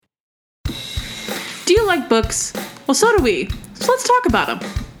like books. Well, so do we. So let's talk about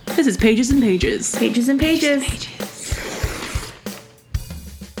them. This is Pages and Pages. Pages and Pages.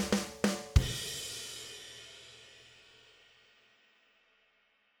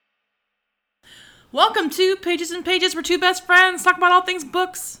 Welcome to Pages and Pages. We're two best friends. Talk about all things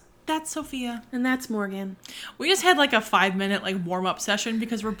books. That's Sophia. And that's Morgan. We just had like a 5-minute like warm-up session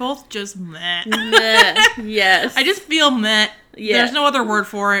because we're both just meh. Meh. Yes. I just feel meh. Yeah. There's no other word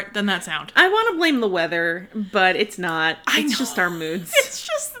for it than that sound. I want to blame the weather, but it's not. It's just our moods. It's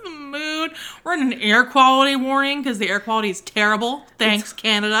just the mood. We're in an air quality warning because the air quality is terrible. Thanks,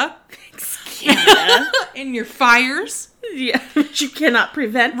 Canada. Thanks, Canada. In your fires. Yeah, which you cannot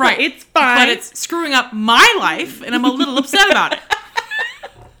prevent. Right. But it's fine. But it's screwing up my life, and I'm a little upset about it.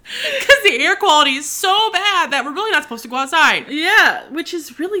 Because the air quality is so bad that we're really not supposed to go outside. Yeah, which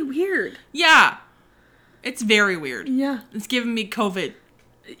is really weird. Yeah. It's very weird. Yeah. It's giving me COVID.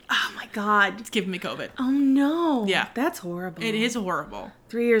 Oh my God. It's giving me COVID. Oh no. Yeah. That's horrible. It is horrible.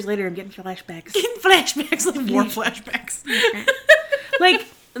 3 years later, I'm getting flashbacks. Getting flashbacks, like war flashbacks.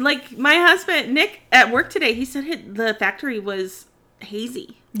 like my husband, Nick, at work today, he said the factory was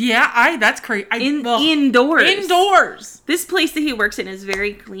hazy. Yeah, that's crazy. Indoors. Indoors. This place that he works in is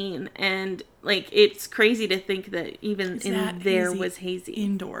very clean, and like it's crazy to think that even there was hazy.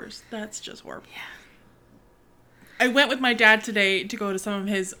 Indoors. That's just horrible. Yeah. I went with my dad today to go to some of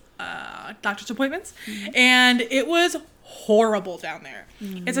his doctor's appointments, and it was horrible down there.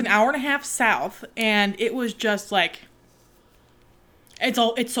 Mm-hmm. It's an hour and a half south, and it was just like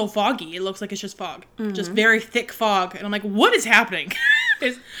it's so foggy. It looks like it's just fog, just very thick fog, and I'm like, what is happening?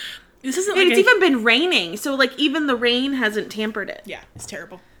 This isn't. Like it's even been raining, so like even the rain hasn't tampered it. Yeah, it's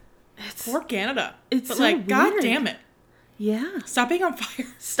terrible. Poor Canada. It's but so like, weird. God damn it. Yeah. Stop being on fire.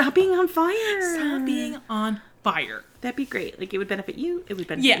 Stop being on fire. Stop being on fire. That'd be great. Like, it would benefit you. It would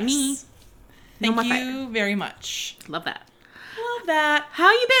benefit me. Thank you very much. Love that. Love that.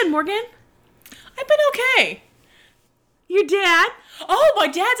 How you been, Morgan? I've been okay. Your dad? Oh, my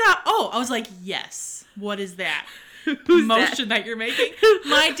dad's out. Oh, I was like, yes. What is that? Who's motion that you're making?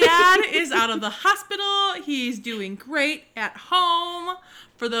 My dad is out of the hospital. He's doing great at home.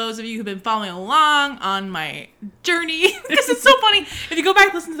 For those of you who've been following along on my journey, because it's so funny. If you go back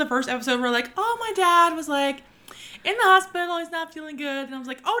and listen to the first episode, we're like, oh, my dad was like in the hospital. He's not feeling good. And I was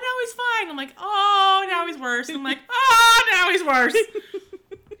like, oh, now he's fine. I'm like, oh, now he's worse. And I'm like, oh, now he's worse.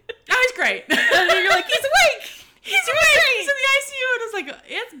 Now he's great. And you're like, he's awake. He's awake. He's in the ICU. And it's like,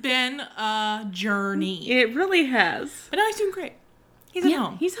 it's been a journey. It really has. But now he's doing great. He's at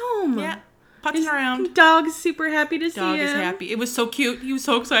home. He's home. Yeah. Putting around. Dog's super happy to see him. Dog is happy. It was so cute. He was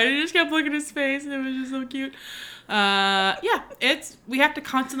so excited. I just kept looking at his face, and it was just so cute. We have to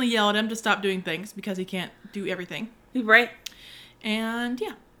constantly yell at him to stop doing things because he can't do everything. Right. And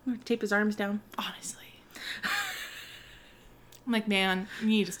yeah. Tape his arms down. Honestly. I'm like, man, you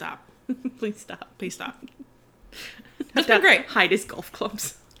need to stop. Please stop. Please stop. That's been great. Hide his golf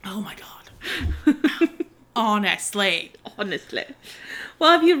clubs. Oh my God. Honestly.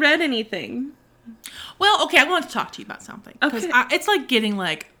 Well, have you read anything? Well, okay, I wanted to talk to you about something. Because it's like getting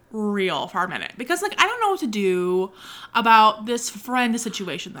like real for a minute. Because like I don't know what to do about this friend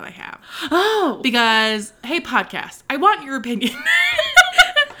situation that I have. Oh. Because, hey podcast, I want your opinion.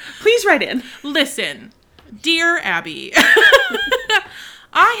 Please write in. Listen, dear Abby,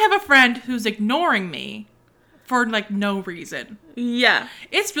 I have a friend who's ignoring me for like no reason. Yeah.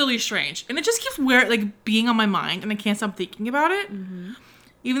 It's really strange. And it just keeps being on my mind and I can't stop thinking about it. Mm-hmm.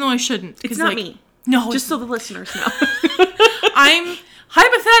 Even though I shouldn't. It's not me. No. Just so the listeners know. I'm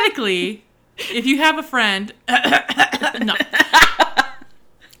hypothetically, if you have a friend, no.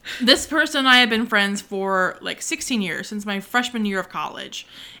 This person and I have been friends for like 16 years, since my freshman year of college.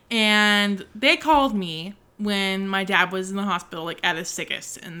 And they called me when my dad was in the hospital, like at his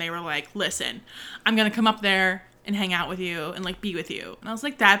sickest. And they were like, listen, I'm going to come up there and hang out with you and like be with you. And I was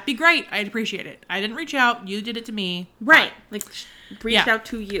like, that'd be great. I'd appreciate it. I didn't reach out. You did it to me. Right. Like reached out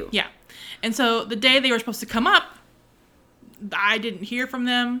to you. Yeah. And so the day they were supposed to come up, I didn't hear from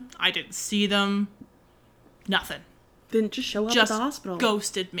them. I didn't see them. Nothing. Didn't just show up at the hospital.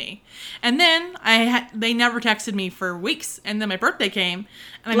 Ghosted me. And then they never texted me for weeks. And then my birthday came.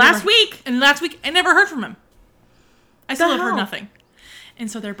 And last week I never heard from him. I still have heard nothing. And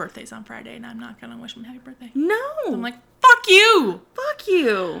so their birthday's on Friday, and I'm not going to wish them happy birthday. No. So I'm like, fuck you. Fuck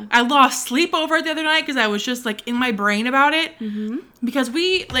you. I lost sleep over it the other night because I was just like in my brain about it. Mm-hmm. Because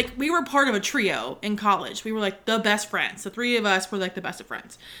we were part of a trio in college. We were like the best friends. The three of us were like the best of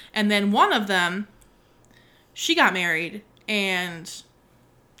friends. And then one of them, she got married and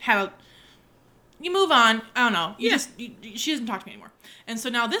had you move on. I don't know. She doesn't talk to me anymore. And so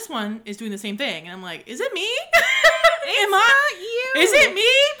now this one is doing the same thing. And I'm like, is it me? Am I you? Is it me?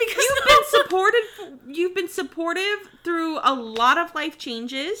 Because you've been supportive through a lot of life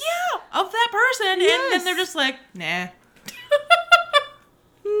changes. Yeah, of that person. Yes. And then they're just like, nah.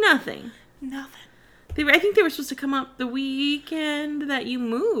 Nothing. I think they were supposed to come up the weekend that you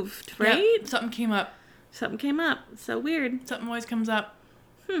moved, right? Yep. Something came up. So weird. Something always comes up.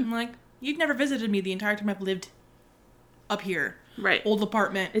 I'm like, you've never visited me the entire time I've lived up here. Right. Old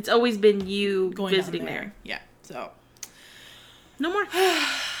apartment. It's always been you going visiting there. Yeah. So. No more.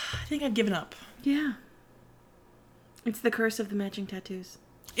 I think I've given up. Yeah. It's the curse of the matching tattoos.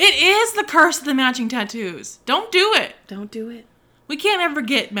 It is the curse of the matching tattoos. Don't do it. Don't do it. We can't ever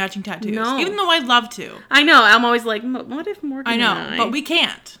get matching tattoos. No. Even though I'd love to. I know. I'm always like, what if Morgan and I... but we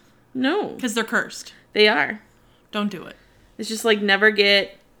can't. No. Because they're cursed. They are. Don't do it. It's just like never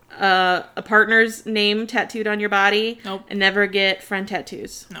get a partner's name tattooed on your body. Nope. And never get friend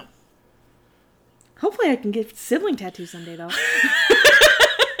tattoos. Nope. Hopefully I can get sibling tattoos someday, though.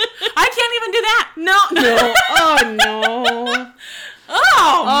 I can't even do that. No. Oh, no.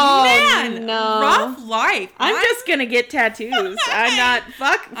 Oh man. No. Rough life. I'm just going to get tattoos. I'm not...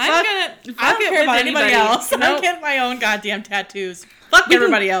 I don't care about anybody else. Nope. I'm getting my own goddamn tattoos. Fuck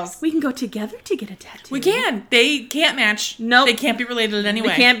everybody else. We can go together to get a tattoo. We can. They can't match. Nope. They can't be related in any way.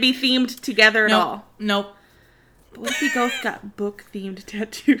 They can't be themed together at all. Nope. But what if we both got book-themed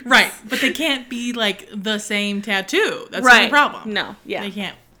tattoos? Right. But they can't be, like, the same tattoo. That's the only problem. No. Yeah. They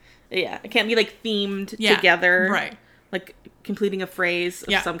can't. Yeah. It can't be, like, themed together. Right. Like, completing a phrase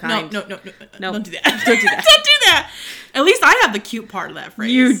of some kind. No. No. Don't do that. Don't do that. At least I have the cute part of that phrase.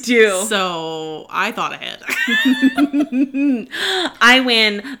 You do. So I thought ahead. I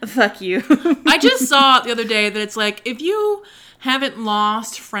win. Fuck you. I just saw the other day that it's like, if you haven't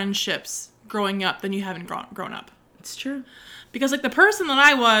lost friendships growing up, then you haven't grown up. It's true. Because, like, the person that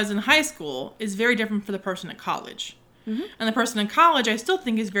I was in high school is very different from the person at college. Mm-hmm. And the person in college, I still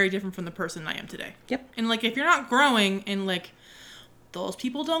think, is very different from the person I am today. Yep. And, like, if you're not growing and, like, those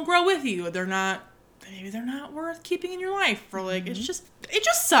people don't grow with you, maybe they're not worth keeping in your life. Or, like, it just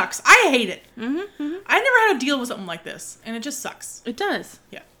sucks. I hate it. Mm-hmm, mm-hmm. I never had to deal with something like this. And it just sucks. It does.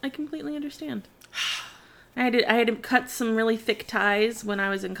 Yeah. I completely understand. I had to cut some really thick ties when I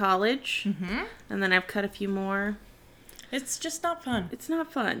was in college. Mm-hmm. And then I've cut a few more. It's just not fun. It's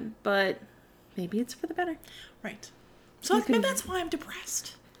not fun, but maybe it's for the better. Right. So maybe that's why I'm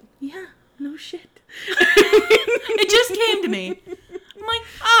depressed. Yeah, no shit. It just came to me. I'm like,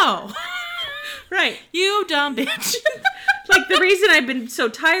 oh. Right. You dumb bitch. Like, the reason I've been so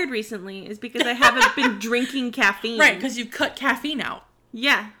tired recently is because I haven't been drinking caffeine. Right, because you've cut caffeine out.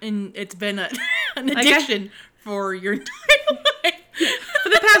 Yeah. And it's been an addiction for your entire life. For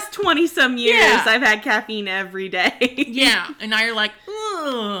the past 20-some years, I've had caffeine every day. Yeah. And now you're like,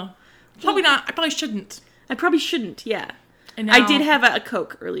 ugh. Probably not. I probably shouldn't. I probably shouldn't, yeah. And now, I did have a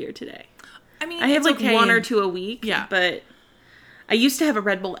Coke earlier today. I mean, I have like one or two a week. Yeah. But I used to have a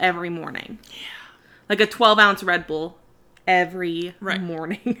Red Bull every morning. Yeah. Like a 12-ounce Red Bull every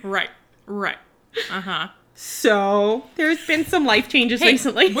morning. Right. Uh-huh. So, there's been some life changes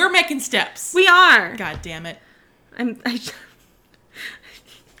recently. We're making steps. We are. God damn it. I imagine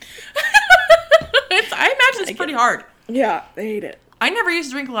it's pretty hard. Yeah, I hate it. I never used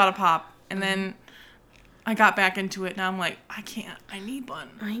to drink a lot of pop, and then I got back into it, and I'm like, I can't. I need one.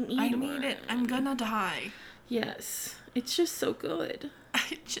 I need it. I'm gonna die. Yes. It's just so good.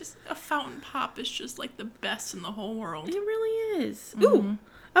 A fountain pop is just like the best in the whole world. It really is. Mm-hmm. Ooh,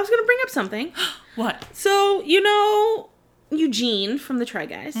 I was gonna bring up something. What? So, you know Eugene from the Try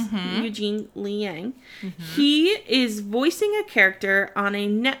Guys, Eugene Lee Yang, he is voicing a character on a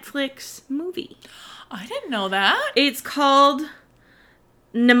Netflix movie. I didn't know that. It's called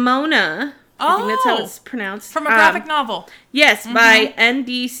Nimona. I think that's how it's pronounced. From a graphic novel. Yes, by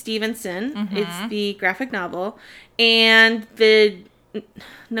N.D. Stevenson. It's the graphic novel. And the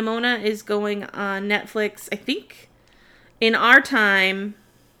Nimona is going on Netflix, I think, in our time,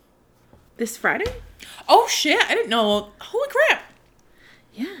 this Friday. Oh, shit. I didn't know. Holy crap.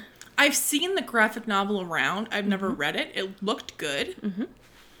 Yeah. I've seen the graphic novel around. I've never read it. It looked good. Mm-hmm.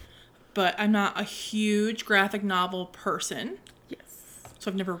 But I'm not a huge graphic novel person. Yes.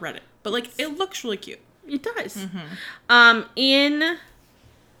 So I've never read it. But, like, it looks really cute. It does. In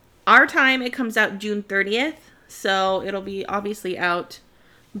our time, it comes out June 30th. So it'll be obviously out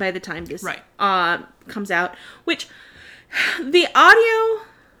by the time this comes out. Which, the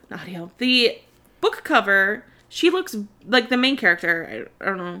the book cover, she looks like the main character. I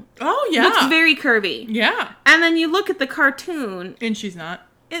don't know. Oh, yeah. Looks very curvy. Yeah. And then you look at the cartoon. And she's not.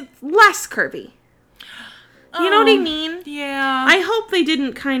 It's less curvy. You know what I mean? Yeah. I hope they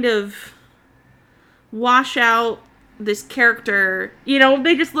didn't kind of wash out this character. You know,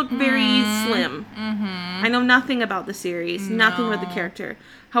 they just look very slim. I know nothing about the series, nothing about the character.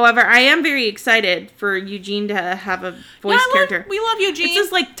 However, I am very excited for Eugene to have a voice character. We love Eugene. It's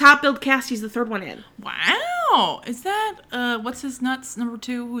just like top billed cast. He's the third one in. Wow. Is that, what's his nuts, number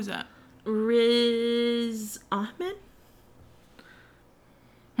 2? Who's that? Riz Ahmed?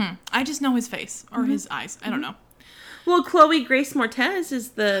 I just know his face or his eyes. I don't know. Well, Chloe Grace Moretz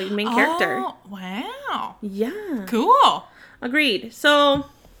is the main character. Oh, wow. Yeah. Cool. Agreed. So,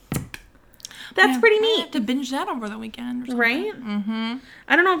 that's pretty I neat. have to binge that over the weekend or something. Right? Mm-hmm.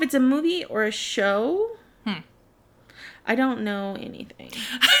 I don't know if it's a movie or a show. I don't know anything.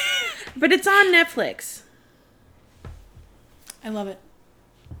 But it's on Netflix. I love it.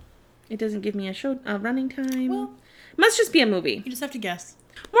 It doesn't give me a running time. Well, it must just be a movie. you just have to guess.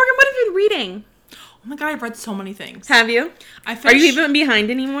 Morgan, what have you been reading? Oh my god, I've read so many things. Have you? Are you even behind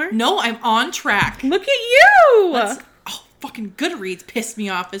anymore? No, I'm on track. Look at you! Fucking Goodreads pissed me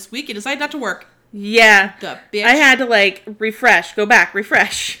off this week. It decided not to work. Yeah. The bitch. I had to, refresh. Go back.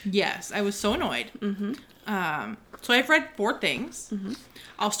 Refresh. Yes, I was so annoyed. So I've read 4 things.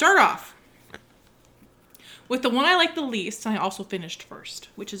 I'll start off with the one I like the least, and I also finished first,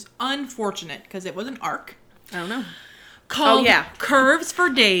 which is unfortunate, because it was an arc. I don't know. Called Curves for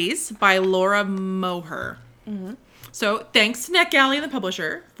Days by Laura Moher. So, thanks to Netgalley, the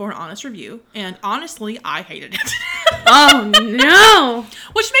publisher, for an honest review. And honestly, I hated it. Oh, no!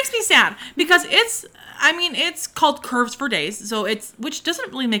 Which makes me sad, because it's called Curves for Days, so which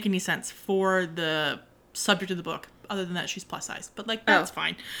doesn't really make any sense for the subject of the book, other than that she's plus size. But, that's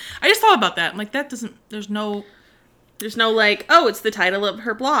fine. I just thought about that. I'm like, there's no, it's the title of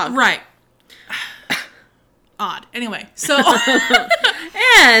her blog. Right. Odd. Anyway, so...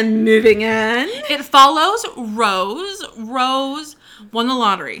 And moving on. It follows Rose. Rose won the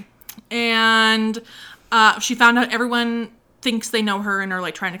lottery. And she found out everyone thinks they know her and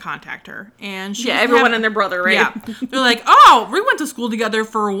are, trying to contact her. And she everyone and their brother, right? Yeah. They're like, oh, we went to school together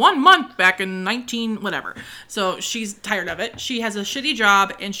for 1 month back in 19... whatever. So she's tired of it. She has a shitty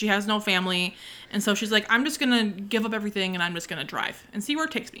job, and she has no family. And so she's like, I'm just going to give up everything, and I'm just going to drive and see where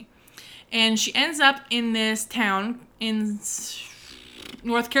it takes me. And she ends up in this town in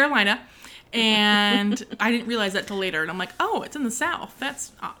North Carolina. And I didn't realize that till later. And I'm like, oh, it's in the South.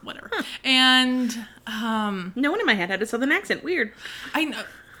 That's whatever. Huh. And no one in my head had a Southern accent. Weird. I know.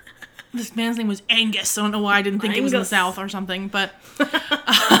 This man's name was Angus. I don't know why I didn't think it was in the South or something. But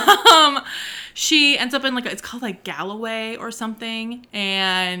she ends up in it's called Galway or something.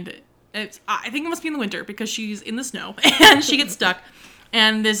 And I think it must be in the winter because she's in the snow. And she gets stuck.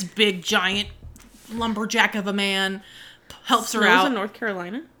 And this big, giant lumberjack of a man helps her out. In North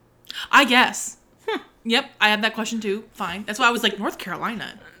Carolina? I guess. Yep, I had that question too. Fine. That's why I was like, North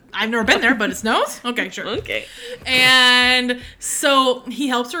Carolina. I've never been there, but it snows? Okay, sure. Okay. And so he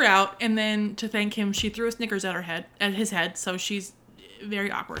helps her out, and then to thank him, she threw a Snickers at his head, so she's very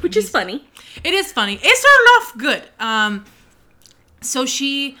awkward. Which is funny. It is funny. It started off good. So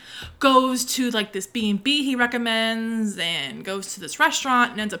she goes to this B&B he recommends and goes to this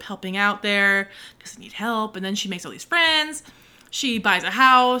restaurant and ends up helping out there because they need help. And then she makes all these friends. She buys a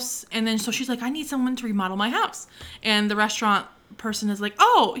house. And then so she's like, I need someone to remodel my house. And the restaurant person is like,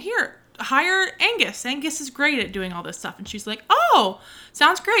 oh, here, hire Angus. Angus is great at doing all this stuff. And she's like, oh,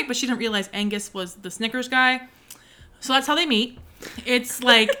 sounds great. But she didn't realize Angus was the Snickers guy. So that's how they meet. It's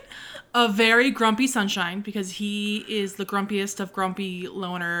a very grumpy sunshine because he is the grumpiest of grumpy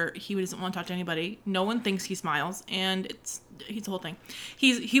loner. He doesn't want to talk to anybody. No one thinks he smiles, and he's the whole thing.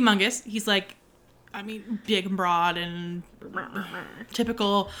 He's humongous. He's big and broad and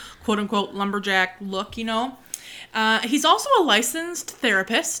typical quote unquote lumberjack look, He's also a licensed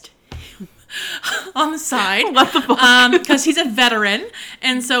therapist on the side. What the fuck? Because he's a veteran,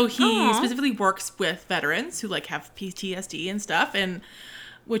 and so he specifically works with veterans who have PTSD and stuff, and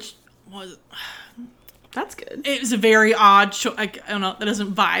which was that's good. It was a very odd show. I don't know, that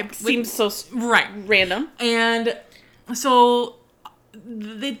doesn't vibe. Seems so random. And so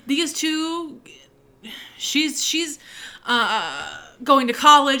these two, she's going to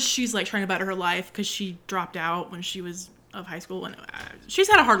college. She's trying to better her life because she dropped out when she was of high school, and she's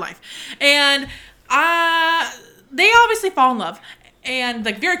had a hard life. And they obviously fall in love, and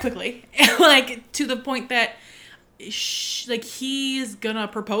very quickly, to the point that he's gonna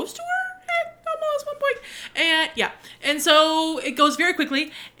propose to her at almost one point. And yeah. And so it goes very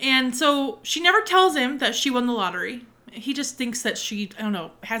quickly. And so she never tells him that she won the lottery. He just thinks that she, I don't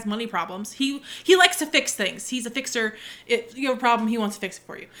know, has money problems. He likes to fix things. He's a fixer. If you have a problem, he wants to fix it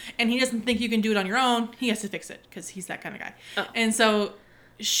for you. And he doesn't think you can do it on your own. He has to fix it because he's that kind of guy. Oh. And so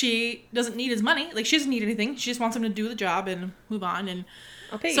she doesn't need his money. Like, she doesn't need anything. She just wants him to do the job and move on. And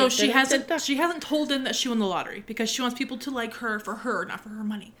so she hasn't told him that she won the lottery because she wants people to like her, not for her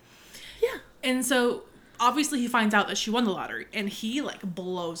money. Yeah. And so obviously he finds out that she won the lottery and he like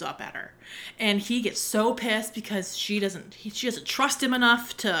blows up at her. And he gets so pissed because she doesn't trust him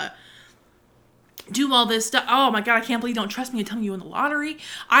enough to do all this stuff. Oh my God, I can't believe you don't trust me and tell me you won the lottery.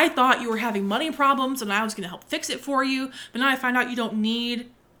 I thought you were having money problems and I was going to help fix it for you. But now I find out you don't need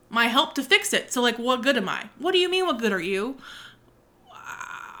my help to fix it. So like, what good am I? What do you mean, what good are you?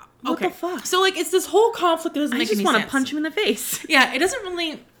 What the fuck? So like, it's this whole conflict that doesn't make any sense. I just want to punch him in the face. Yeah, it doesn't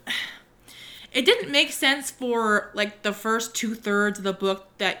really... It didn't make sense for, like, the first 2/3 of the book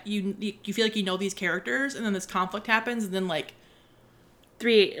that you feel like you know these characters, and then this conflict happens, and then, like...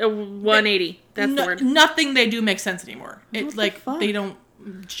 180. That's the word. Nothing they do makes sense anymore. It's like, they don't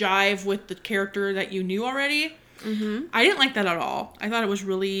jive with the character that you knew already. Mm-hmm. I didn't like that at all. I thought it was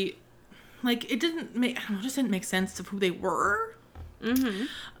really... Like, it didn't make... I don't know, it just didn't make sense of who they were.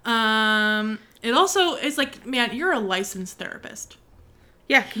 Mm-hmm. It also is like, man, you're a licensed therapist.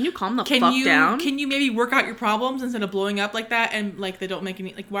 Yeah, can you calm the fuck down? Can you maybe work out your problems instead of blowing up like that? And, like, they don't make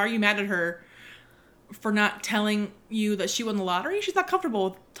any... Like, why are you mad at her for not telling you that she won the lottery? She's not comfortable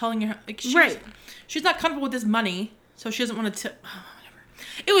with telling you... Like, she's not comfortable with this money, so she doesn't want to... Whatever.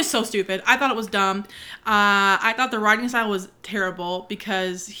 It was so stupid. I thought it was dumb. I thought the writing style was terrible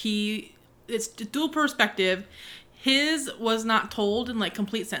because it's dual perspective. His was not told in, like,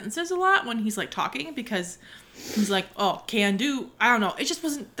 complete sentences a lot when he's, like, talking because... He's like, oh, can do. I don't know. It just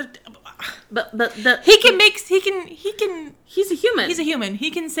wasn't. But He's a human. He's a human. He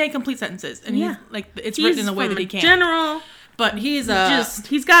can say complete sentences, and he's like, it's written in the way that he can. General, but he's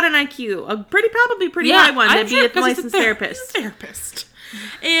he's got an IQ, probably pretty high one to be a licensed therapist. He's a therapist,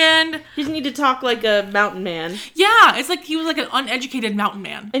 and you just need to talk like a mountain man. Yeah, it's like he was like an uneducated mountain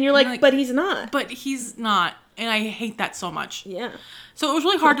man, and you're like, but he's not. But he's not, and I hate that so much. Yeah. So it was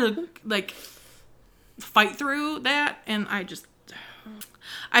really hard to like fight through that, and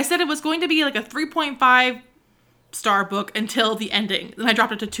I said it was going to be like a 3.5 star book until the ending. Then I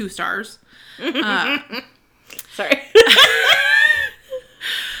dropped it to 2 stars. Sorry.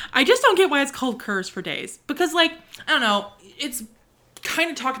 I just don't get why it's called Curse for Days. Because, like, I don't know, it's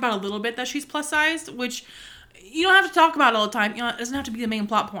kind of talked about a little bit that she's plus sized, which you don't have to talk about all the time. You know, it doesn't have to be the main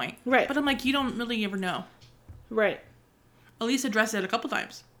plot point. Right. But I'm like, you don't really ever know. Right. Elissa addressed it a couple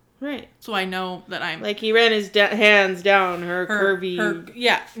times. Right. So I know that I'm... Like, he ran his hands down her curvy...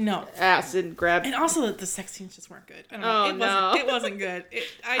 ass and grabbed... And also, the sex scenes just weren't good. I don't know. It wasn't good.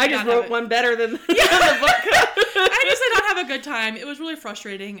 I just wrote one better than the book. I just did not have a good time. It was really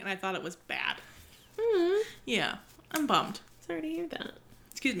frustrating, and I thought it was bad. Mm-hmm. Yeah. I'm bummed. Sorry to hear that.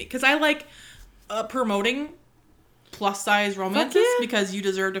 Excuse me. Because I like promoting plus-size romances because you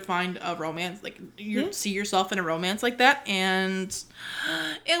deserve to find a romance. Like, you see yourself in a romance like that, and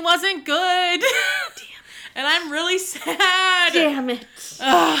it wasn't good. Damn. And I'm really sad. Damn it.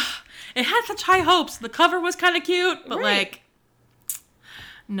 It had such high hopes. The cover was kind of cute, but like,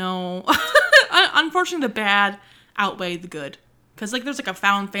 no. Unfortunately, the bad outweighed the good. Because, like, there's like a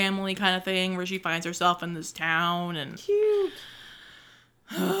found family kind of thing where she finds herself in this town, and... Cute.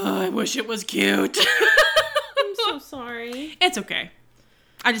 I wish it was cute. I'm so sorry. It's okay.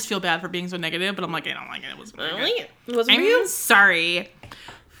 I just feel bad for being so negative, but I'm like, I don't like it. It wasn't really good. It wasn't for you? Sorry.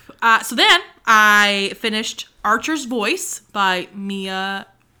 So then I finished Archer's Voice by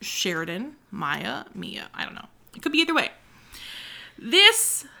Sheridan. Mia. I don't know. It could be either way.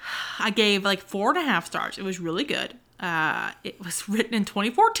 This I gave like 4.5 stars. It was really good. It was written in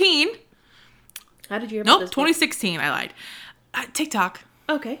 2014. How did you hear about this? 2016. I lied. TikTok.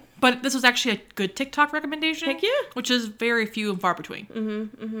 Okay. But this was actually a good TikTok recommendation. Heck yeah. Which is very few and far between.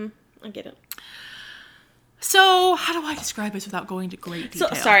 Mm-hmm. Mm-hmm. I get it. So, how do I describe this without going into great detail?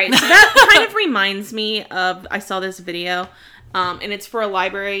 So that kind of reminds me of, I saw this video, and it's for a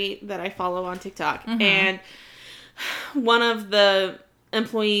library that I follow on TikTok. Mm-hmm. And one of the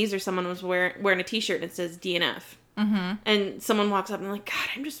employees or someone was wearing a t-shirt and it says DNF. Mm-hmm. And someone walks up and they're like, God,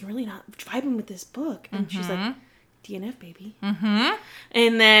 I'm just really not vibing with this book. And she's like, DNF, baby. Mm-hmm.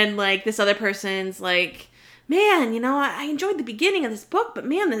 And then, like, this other person's like, man, you know, I enjoyed the beginning of this book, but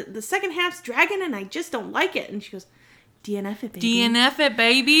man, the second half's dragging and I just don't like it. And she goes, DNF it, baby. DNF it,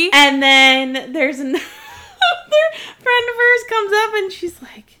 baby. And then there's another friend of hers comes up and she's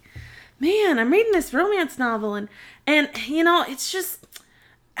like, man, I'm reading this romance novel and you know, it's just,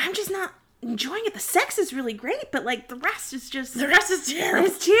 I'm just not enjoying it. The sex is really great, but like the rest is just... The rest is terrible.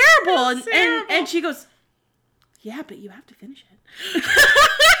 It's terrible. It's terrible. And she goes, yeah, but you have to finish it. You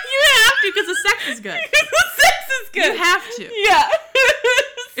have to, because the sex is good. The sex is good. You have to. Yeah.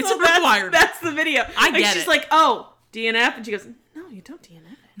 It's a requirement. That's the video. I get it. She's like, oh, DNF? And she goes, no, you don't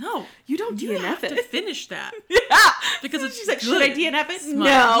DNF it. No. You don't DNF You have it. to finish that. Yeah. Because it's She's like, good. should I DNF it? Smart.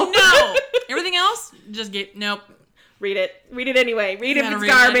 No. No. Everything else, just get, nope. Read it. Read it anyway. Read it if it's read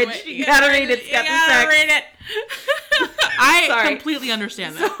garbage. anyway. You gotta read it. It's got the sex. Read it. I Sorry. completely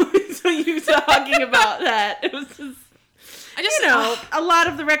understand that. So you talking about that. It was just... I just, a lot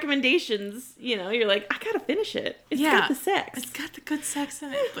of the recommendations, you're like, I gotta finish it. It's got the sex. It's got the good sex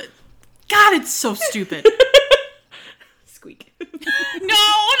in it, but God, it's so stupid. Squeak. No,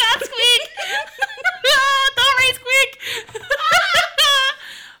 not Squeak. Don't read Squeak.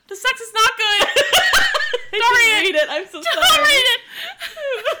 The sex is not good. Don't read it. I'm so sorry. Don't read it.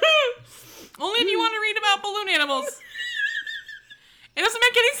 Only if you want to read about balloon animals. It doesn't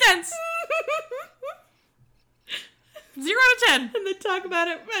make any sense. 0 out of 10. And then talk about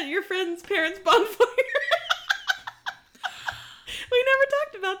it at your friend's parents' bonfire. We never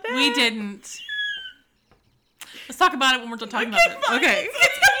talked about that. We didn't. Let's talk about it when we're done talking about it. Okay.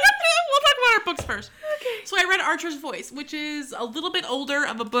 We'll talk about our books first. Okay. So I read Archer's Voice, which is a little bit older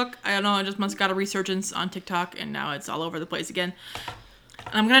of a book. I don't know, I just must have got a resurgence on TikTok, and now it's all over the place again.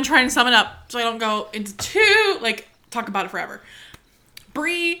 And I'm going to try and sum it up so I don't go into talk about it forever.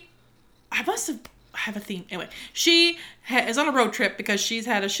 Bree, I have a theme. Anyway, she is on a road trip because she's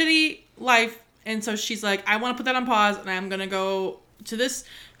had a shitty life, and so she's like, I want to put that on pause, and I'm going to go to this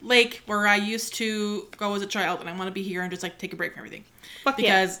lake where I used to go as a child, and I want to be here and just take a break from everything.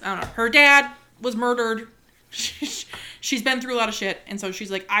 Because, I don't know, her dad was murdered. She's been through a lot of shit, and so she's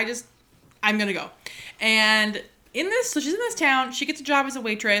like, I'm going to go. And so she's in this town, she gets a job as a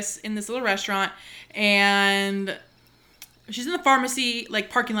waitress in this little restaurant, and she's in the pharmacy,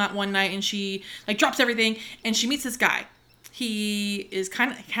 parking lot one night, and she, drops everything, and she meets this guy. He is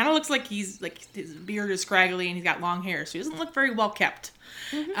kind of looks like his beard is scraggly, and he's got long hair, so he doesn't look very well kept.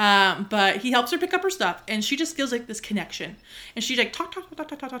 Mm-hmm. But he helps her pick up her stuff, and she just feels this connection. And she's like, talk,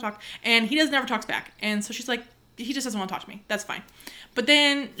 and he never talks back. And so she's like, he just doesn't want to talk to me. That's fine. But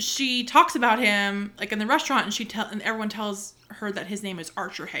then she talks about him, in the restaurant, and everyone tells her that his name is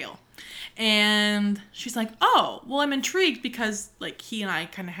Archer Hale. And she's like, oh, well, I'm intrigued because, he and I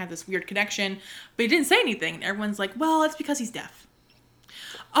kind of had this weird connection, but he didn't say anything. And everyone's like, well, it's because he's deaf.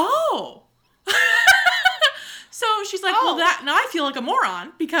 Oh. So she's like, well, now I feel like a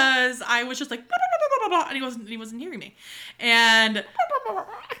moron because I was just blah, blah, blah, blah, blah, and he wasn't hearing me. And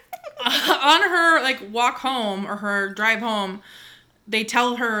on her, walk home or her drive home, they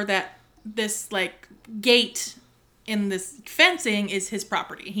tell her that this, gate in this fencing is his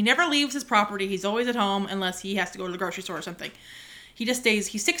property. He never leaves his property. He's always at home unless he has to go to the grocery store or something. He just stays.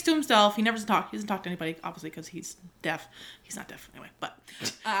 He sticks to himself. He doesn't talk to anybody, obviously, because he's deaf. He's not deaf anyway, but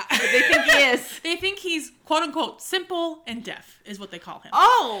they think he is. They think he's quote unquote simple and deaf is what they call him.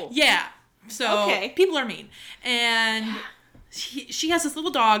 Oh, yeah. So people are mean, and she has this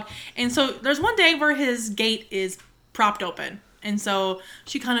little dog, and so there's one day where his gate is propped open. And so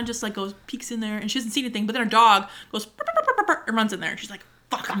she kind of just goes, peeks in there, and she doesn't see anything. But then her dog goes, burr, burr, burr, burr, burr, and runs in there. And she's like,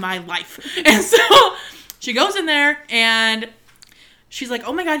 fuck my life. And so she goes in there, and she's like,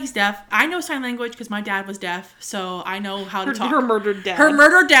 oh my God, he's deaf. I know sign language because my dad was deaf. So I know how to talk. Her murdered dad. Her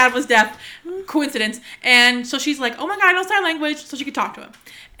murdered dad was deaf. Coincidence. And so she's like, oh my God, I know sign language. So she could talk to him.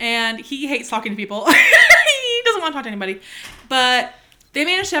 And he hates talking to people. He doesn't want to talk to anybody. But they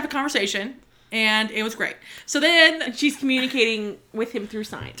managed to have a conversation. And it was great. So then she's communicating with him through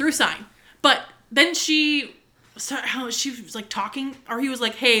sign. But then she was talking, or he was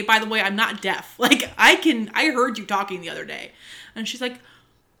like, hey, by the way, I'm not deaf. I heard you talking the other day. And she's like,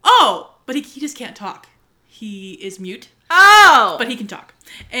 oh, but he just can't talk. He is mute. Oh. But he can talk.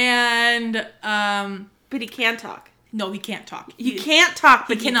 And, but he can talk. No, he can't talk. He can't talk,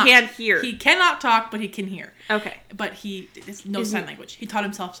 but he can hear. He cannot talk, but he can hear. Okay. But he has no sign language. He taught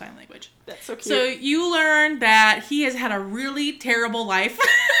himself sign language. That's so cute. So you learn that he has had a really terrible life.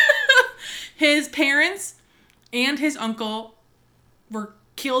 His parents and his uncle were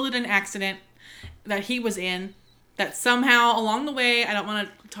killed in an accident that he was in. That somehow along the way, I don't want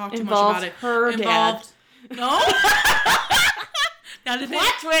to talk too much about it. Dad. No. Now,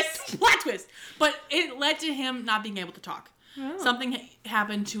 plot twist. But it led to him not being able to talk. Oh. Something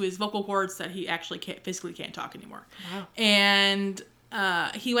happened to his vocal cords that he actually physically can't talk anymore. Wow. And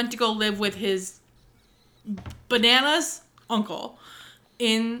he went to go live with his bananas uncle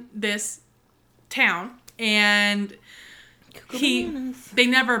in this town. And Bananas. They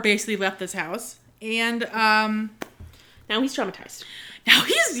never basically left this house. And Now he's traumatized. now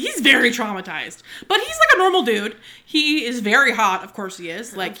he's very traumatized. But he's like a normal dude. He is very hot, of course he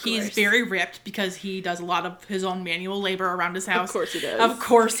is. Like, he's very ripped because he does a lot of his own manual labor around his house. Of course he does. Of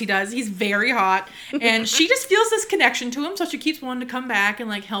course he does. He's very hot. And she just feels this connection to him, so she keeps wanting to come back and,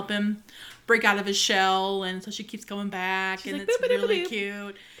 like, help him break out of his shell. And so she keeps going back. She's and like, it's really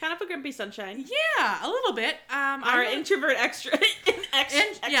cute. Kind of a grumpy sunshine. Yeah, a little bit. Our introvert extrovert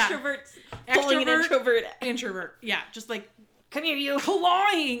pulling an introvert. Yeah, just like, come here, you.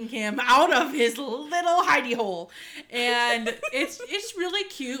 clawing him out of his little hidey hole. And it's really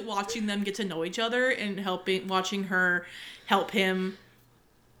cute watching them get to know each other and watching her help him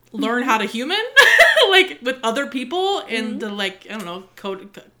learn how to human, like, with other people, and to, like, I don't know,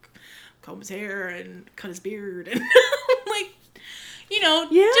 comb his hair and cut his beard and like, you know,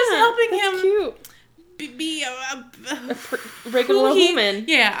 just helping him cute. be a regular human.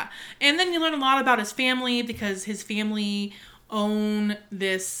 Yeah. And then you learn a lot about his family, because his family own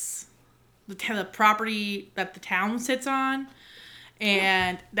the property that the town sits on,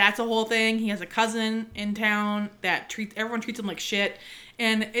 and that's a whole thing. He has a cousin in town that everyone treats him like shit,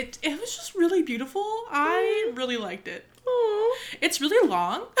 and it was just really beautiful. I really liked it. Aww. It's really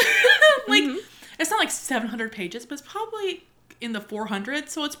long. Like, it's not like 700 pages, but it's probably in the 400s,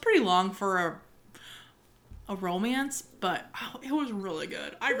 so it's pretty long for a romance, but it was really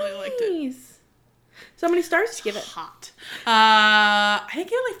good. I really liked it. So how many stars did you give it? Hot. I think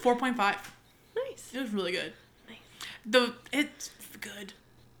it was like 4.5. Nice. It was really good. Nice. It's good.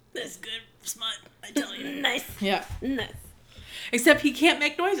 It's good smut, I tell you. Nice. Yeah. Nice. Except he can't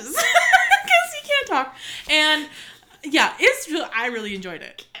make noises because he can't talk. And yeah, I really enjoyed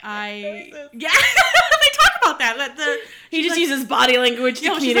it. They talk about that. He just uses body language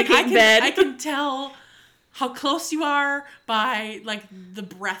to communicate in bed. I can tell how close you are by, like, the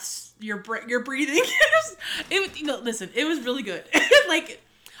breaths you're breathing. Listen, it was really good. Like,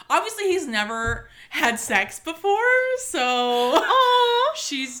 obviously he's never had sex before, so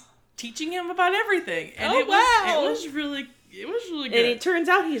she's teaching him about everything. And it was really good. And it turns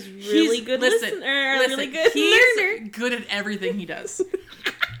out he's really good listener. Really good learner. He's good at everything he does.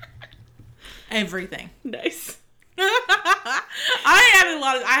 Everything. Nice. I had a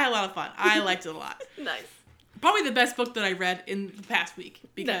lot of fun. I liked it a lot. Nice. Probably the best book that I read in the past week,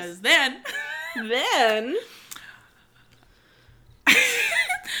 because then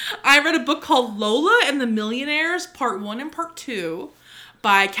I read a book called Lola and the Millionaires, Part 1 and Part 2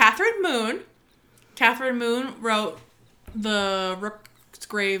 by Kathryn Moon. Kathryn Moon wrote The Rook's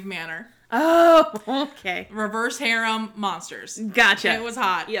Grave Manor. Oh, okay. Reverse harem monsters. Gotcha. It was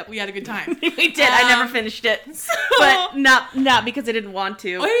hot. Yep. We had a good time. We did. I never finished it. But not because I didn't want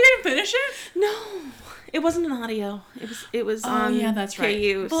to. Oh, you didn't finish it? No. It wasn't an audio. It was on yeah, that's right.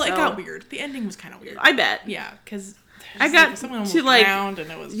 KU. Well, so. it got weird. The ending was kind of weird. I bet. Yeah, because I got someone to, like, drowned, and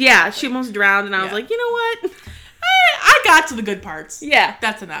it was she almost drowned, and I was like, you know what? I got to the good parts. Yeah.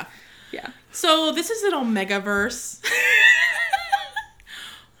 That's enough. Yeah. So this is an Omega-verse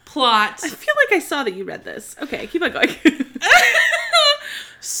plot. I feel like I saw that you read this. Okay, keep on going.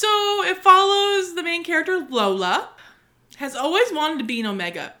 So it follows the main character, Lola, has always wanted to be an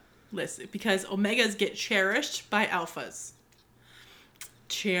Omega. Listen, because Omegas get cherished by Alphas.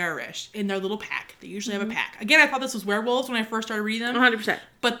 Cherished in their little pack. They usually have a pack. Again, I thought this was werewolves when I first started reading them. 100%.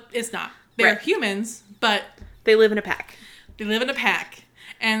 But it's not. They're humans, but they live in a pack. They live in a pack.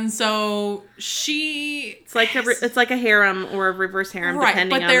 And so it's like a harem or a reverse harem,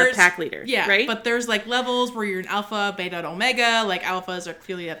 depending on the pack leader. Yeah, right? But there's, like, levels where you're an alpha, beta, and omega. Like, alphas are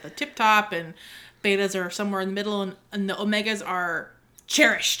clearly at the tip top, and betas are somewhere in the middle, and the omegas are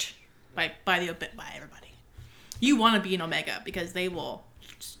cherished by everybody. You want to be an omega because they will.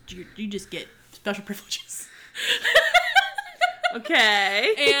 You just get special privileges.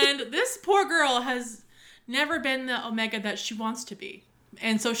 Okay. And this poor girl has never been the omega that she wants to be.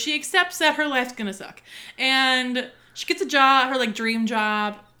 And so she accepts that her life's gonna suck. And she gets a job, her, like, dream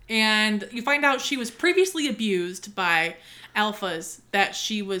job, and you find out she was previously abused by alphas that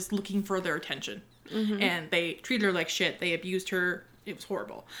she was looking for their attention. Mm-hmm. And they treated her like shit. They abused her. It was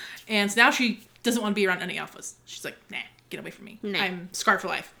horrible. And so now she doesn't want to be around any alphas. She's like, nah, get away from me. Nah. I'm scarred for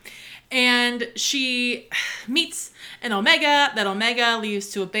life. And she meets an omega. That omega leads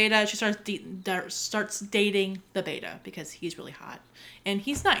to a beta. She starts dating the beta because he's really hot. And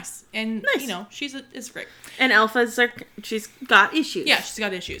he's nice. And, you know, it's great. And alphas she's got issues. Yeah, she's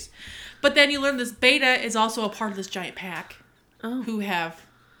got issues. But then you learn this beta is also a part of this giant pack who have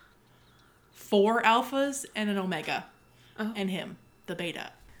 4 alphas and an omega. Oh. And him, the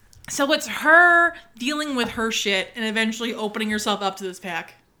beta. So it's her dealing with her shit and eventually opening herself up to this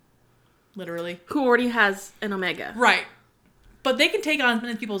pack. Literally. Who already has an Omega. Right. But they can take on as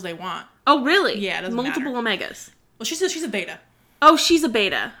many people as they want. Oh, really? Yeah, it doesn't Multiple matter. Omegas. Well, she's a beta. Oh, she's a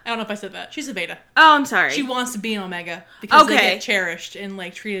beta. I don't know if I said that. She's a beta. Oh, I'm sorry. She wants to be an Omega because they get cherished and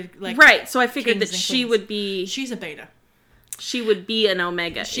like treated like right. So I figured that kings and she queens. would be. She's a beta. She would be an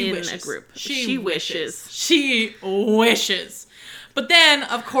Omega in wishes. a group. She wishes. She wishes. But then,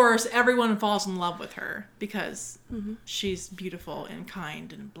 of course, everyone falls in love with her because she's beautiful and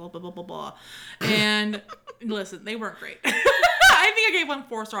kind and blah, blah, blah, blah, blah. And listen, they weren't great. I think I gave one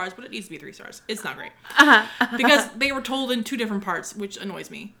 4 stars, but it needs to be 3 stars. It's not great. Because they were told in 2 different parts, which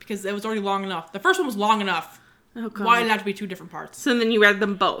annoys me because it was already long enough. The first one was long enough. Oh, God. Why did it have to be 2 different parts? So then you read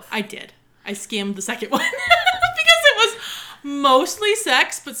them both. I did. I skimmed the second one because it was mostly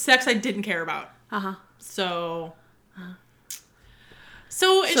sex, but sex I didn't care about. So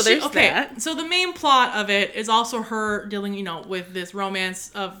there's that. So the main plot of it is also her dealing, with this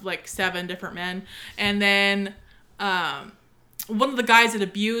romance of like 7 different men, and then one of the guys that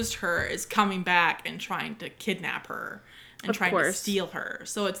abused her is coming back and trying to kidnap her and trying to steal her.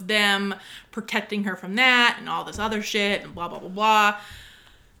 So it's them protecting her from that and all this other shit and blah blah blah blah.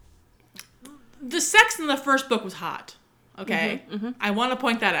 The sex in the first book was hot. Okay, I want to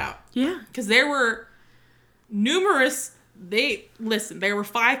point that out. Yeah, because there were numerous. There were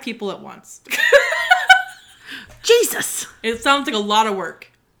 5 people at once. Jesus! It sounds like a lot of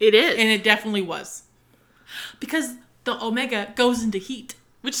work. It is. And it definitely was. Because the Omega goes into heat.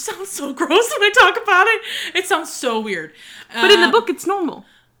 Which sounds so gross when I talk about it. It sounds so weird. But in the book, it's normal.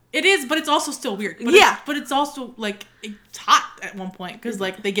 It is, but it's also still weird. But but it's also, like, it's hot at one point. Because,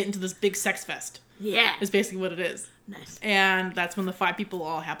 like, they get into this big sex fest. Yeah. Is basically what it is. Nice. And that's when the 5 people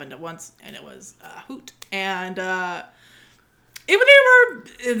all happened at once. And it was a hoot. And, they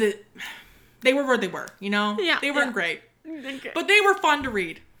were where they were, Yeah. They weren't great. Okay. But they were fun to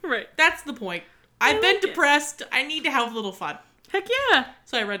read. Right. That's the point. I've been depressed. I need to have a little fun. Heck yeah.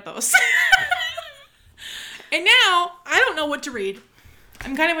 So I read those. And now, I don't know what to read.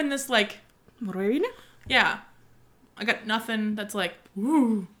 I'm kind of in this, like... What do I read now? Yeah. I got nothing that's like,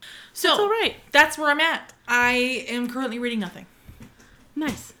 woo. So, that's all right. That's where I'm at. I am currently reading nothing.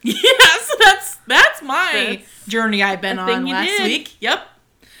 Nice. Yes, that's my journey I've been on last week. Yep.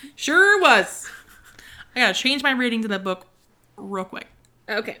 Sure was. I gotta change my reading to that book real quick.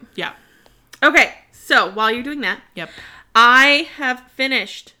 Okay. Yeah. Okay, so while you're doing that, I have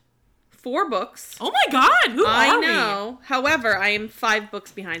finished 4 books. Oh my God, who are we? I know. However, I am 5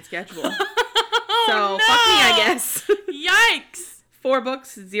 books behind schedule. So, fuck me, I guess. Yikes. 4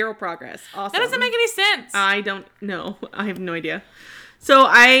 books, 0 progress. Awesome. That doesn't make any sense. I don't know. I have no idea. So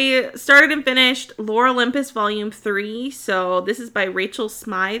I started and finished Lore Olympus Volume 3. So this is by Rachel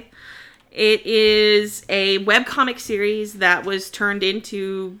Smythe. It is a webcomic series that was turned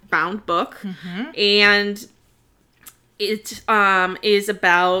into bound book. And it is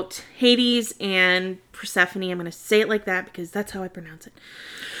about Hades and Persephone. I'm going to say it like that because that's how I pronounce it.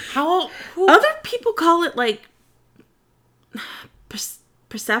 Other people call it like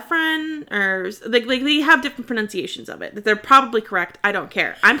Persephone, or like they have different pronunciations of it. They're probably correct. I don't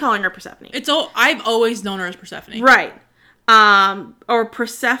care. I'm calling her Persephone. I've always known her as Persephone. Right. Or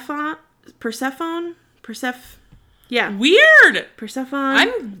Persephone. Yeah. Weird.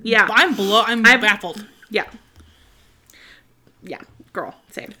 Persephone. I'm baffled. Yeah. Yeah. Girl.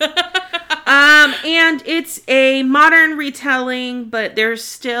 Same. And it's a modern retelling, but there's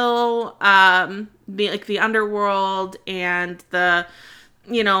still the underworld and the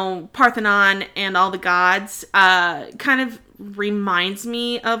Parthenon and all the gods. Kind of reminds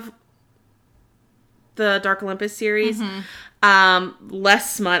me of the Dark Olympus series.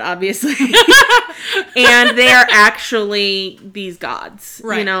 Less smut, obviously. And they're actually these gods,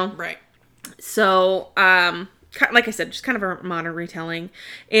 right? Right. So, like I said, just kind of a modern retelling.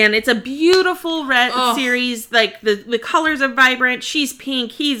 And it's a beautiful red series. Like, the colors are vibrant. She's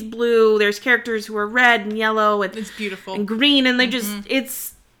pink. He's blue. There's characters who are red and yellow. And it's beautiful. And green. And they just...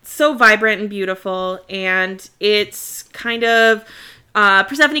 It's so vibrant and beautiful. And it's kind of...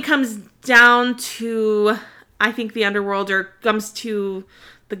 Persephone comes down to, I think, the underworld, or comes to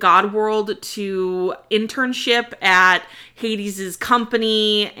the god world to internship at Hades'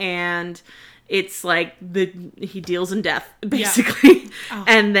 company. And... It's like he deals in death, basically. Yeah.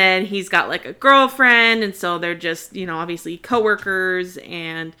 And then he's got like a girlfriend. And so they're just, obviously coworkers.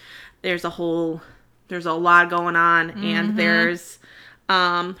 And there's a lot going on. And there's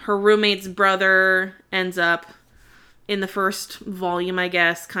her roommate's brother ends up in the first volume, I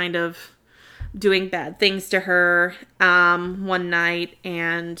guess, kind of doing bad things to her one night,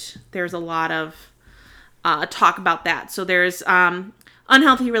 and there's a lot of talk about that. So there's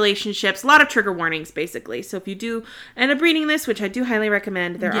unhealthy relationships, a lot of trigger warnings, basically. So if you do end up reading this, which I do highly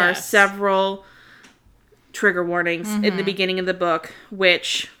recommend, there are several trigger warnings in the beginning of the book,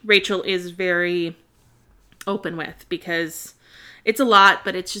 which Rachel is very open with, because it's a lot,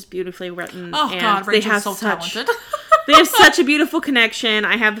 but it's just beautifully written. Oh, and God, Rachel's so talented. They have such a beautiful connection.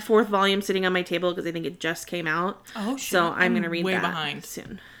 I have the 4th volume sitting on my table because I think it just came out. Oh, shit. So I'm going to read that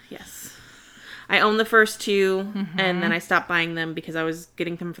soon. Yes. I own the first 2, and then I stopped buying them because I was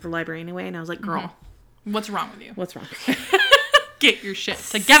getting them for the library anyway, and I was like, girl. What's wrong with you? What's wrong with you? Get your shit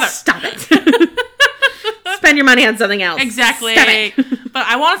together. Stop it. Spend your money on something else. Exactly. Stop it. But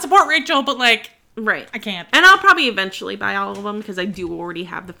I want to support Rachel, but like... Right. I can't. And I'll probably eventually buy all of them because I do already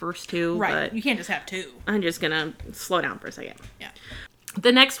have the first 2. Right. But you can't just have 2. I'm just going to slow down for a second. Yeah.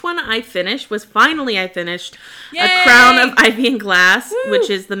 The next one I finished was finally A Yay! Crown of Ivy and Glass, Woo! which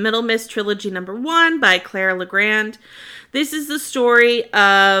is the Middlemist Trilogy #1 by Claire Legrand. This is the story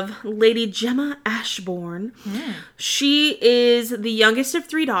of Lady Gemma Ashbourne. She is the youngest of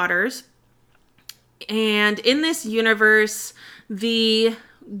 3 daughters. And in this universe, the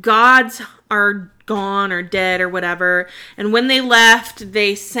gods are gone or dead or whatever. And when they left,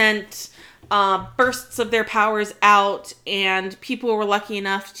 they sent bursts of their powers out, and people were lucky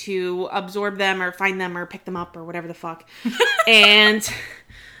enough to absorb them or find them or pick them up or whatever the fuck. And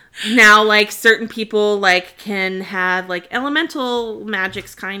now, like, certain people, like, can have, like, elemental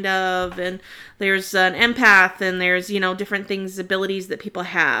magics, kind of, and there's an empath, and there's, you know, different things, abilities that people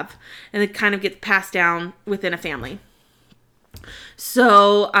have, and it kind of gets passed down within a family.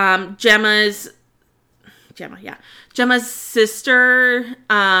 So, Gemma's sister,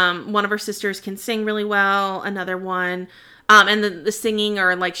 one of her sisters can sing really well, another one, and the singing,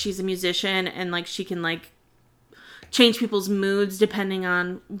 or, like, she's a musician, and, like, she can, like, change people's moods depending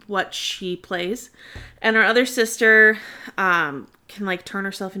on what she plays. And her other sister, can, like, turn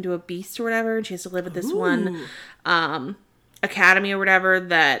herself into a beast or whatever, and she has to live at this one, academy or whatever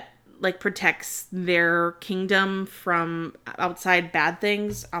that, like, protects their kingdom from outside bad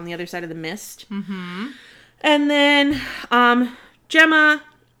things on the other side of the mist. And then, Gemma,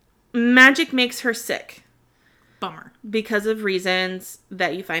 magic makes her sick. Bummer. Because of reasons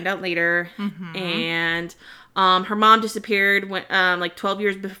that you find out later. And, her mom disappeared when, like 12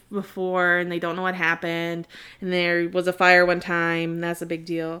 years before, and they don't know what happened. And there was a fire one time, and that's a big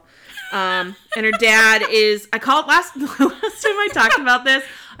deal. And her dad is, I called last time I talked about this,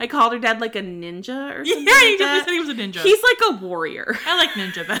 I called her dad like a ninja or something. Yeah, you definitely said he was a ninja. He's like a warrior. I like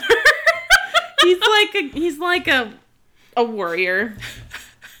ninja better. He's like a warrior.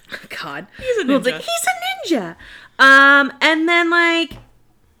 God. He's a ninja. He's a ninja. And then, like,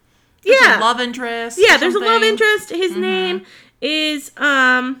 there's a love interest. Yeah, there's a love interest. His name is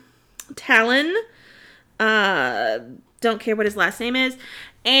Talon. Don't care what his last name is.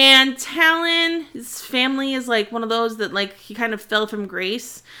 And Talon, his family is, like, one of those that, like, he kind of fell from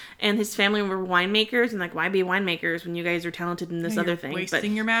grace. And his family were winemakers. And, like, why be winemakers when you guys are talented in this other thing?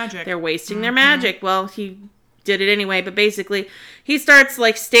 Wasting your magic. They're wasting their magic. Well, he did it anyway. But basically, he starts,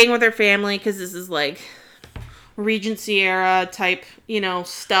 like, staying with her family because this is, like, Regency era type, you know,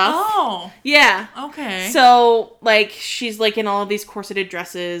 stuff. Oh. Yeah. Okay. So, like, she's, like, in all of these corseted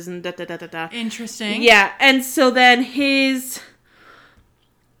dresses and da-da-da-da-da. Interesting. Yeah. And so then he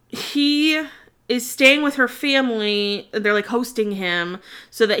is staying with her family. They're, like, hosting him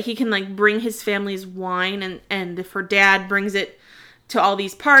so that he can, like, bring his family's wine. And if her dad brings it to all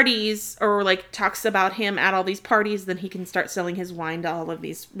these parties, or, like, talks about him at all these parties, then he can start selling his wine to all of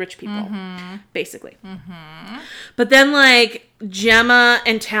these rich people, basically. But then, like, Gemma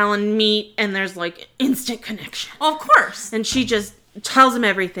and Talon meet, and there's, like, instant connection. Well, of course. And she just tells him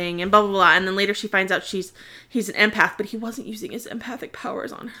everything, and blah, blah, blah. And then later she finds out he's an empath, but he wasn't using his empathic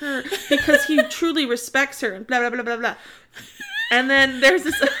powers on her because he truly respects her, and blah, blah, blah, blah, blah. And then there's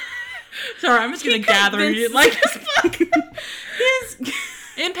this... Sorry, I'm just going to gather you didn't like this book.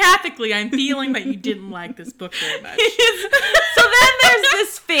 Empathically, I'm feeling that you didn't like this book very much. So then there's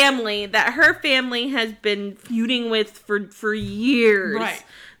this family that her family has been feuding with for years. Right.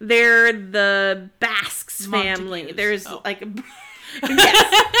 They're the Basques family. Montagues. There's like...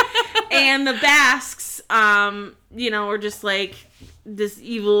 Yes. And the Basques, you know, are just like this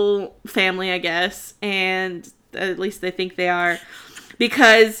evil family, I guess. And at least they think they are.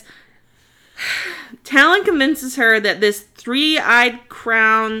 Because... Talon convinces her that this 3-eyed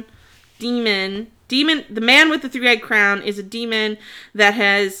crown demon, the man with the 3-eyed crown is a demon that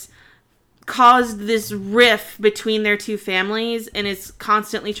has caused this rift between their two families and is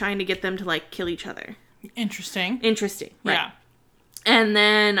constantly trying to get them to, like, kill each other. Interesting. Right. Yeah. And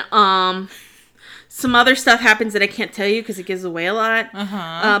then, some other stuff happens that I can't tell you because it gives away a lot.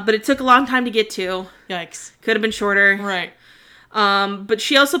 But it took a long time to get to. Yikes. Could have been shorter. Right. But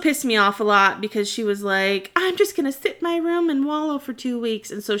she also pissed me off a lot because she was like, I'm just going to sit in my room and wallow for 2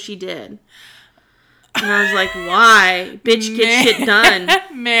 weeks. And so she did. And I was like, why? Bitch, get shit done.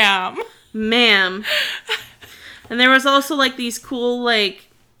 Ma'am. And there was also, like, these cool, like,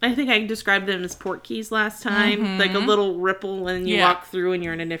 I think I described them as port keys last time. Like a little ripple and you walk through and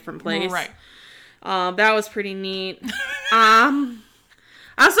you're in a different place. Right. That was pretty neat. I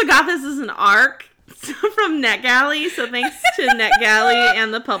also got this as an ARC from Netgalley. So thanks to Netgalley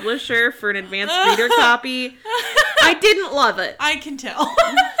and the publisher for an advanced reader copy. I didn't love it. I can tell.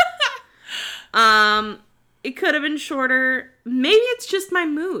 It could have been shorter. Maybe it's just my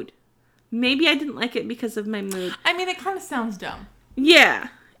mood. Maybe I didn't like it because of my mood. I mean, it kind of sounds dumb. Yeah,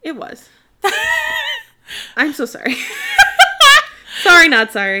 it was. I'm so sorry. Sorry,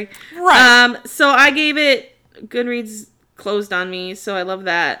 not sorry. Right. So I gave it, Goodreads closed on me, so I love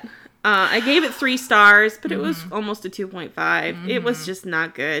that. I gave it 3 stars, but it was almost a 2.5. It was just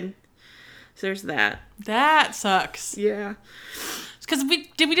not good. So there's that. That sucks. Yeah. Because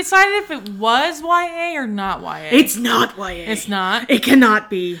did we decide if it was YA or not YA? It's not YA. It's not? It cannot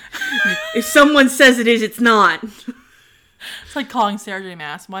be. If someone says it is, it's not. It's like calling Sarah J.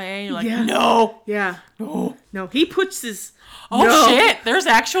 Maas YA. You're like, Yeah. no. Yeah. No. He puts his... Oh, no. shit. There's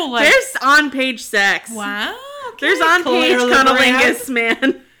actual, like... There's on-page sex. Wow. Okay. There's on-page cunnilingus,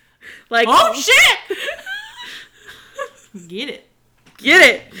 man. Like... Oh, shit! Get it.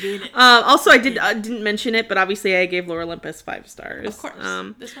 Also, I didn't mention it, but obviously I gave Lore Olympus 5 stars. Of course.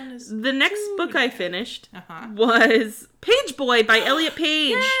 This one is... The next book I finished was Pageboy by Elliot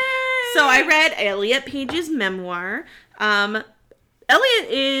Page. Yay! So I read Elliot Page's memoir. Elliot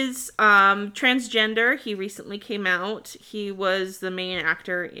is transgender. He recently came out. He was the main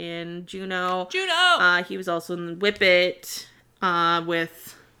actor in Juno. He was also in Whip It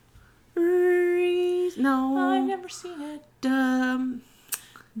with... No. I've never seen it.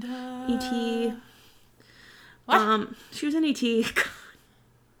 E.T. What? She was in E.T.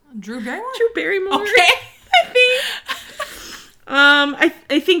 Drew Barrymore? Drew Barrymore. Okay. I think.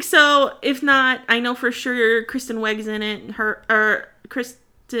 I think so. If not, I know for sure Kristen Wiig's in it.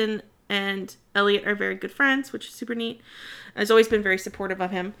 Kristen and Elliot are very good friends, which is super neat. Has always been very supportive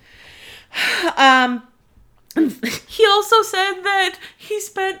of him. He also said that he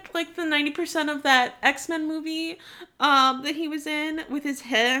spent like the 90% of that X-Men movie that he was in with his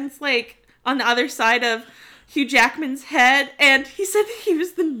hands like on the other side of Hugh Jackman's head, and he said that he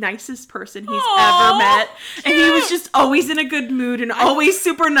was the nicest person he's ever met, and he was just always in a good mood and always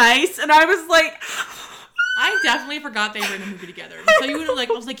super nice, and I was like... I definitely forgot they were in a movie together. So you would have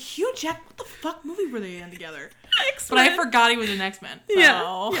I was like, Hugh Jack, what the fuck movie were they in together? X-Men. But I forgot he was in X-Men. So.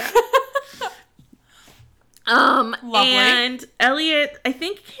 Yeah. Lovely. And Elliot, I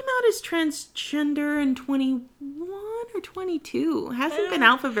think, came out as transgender in 21 or 22. Hasn't been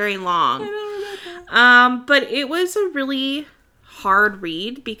out for very long. I don't remember. But it was a really hard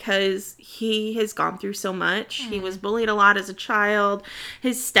read because he has gone through so much. He was bullied a lot as a child.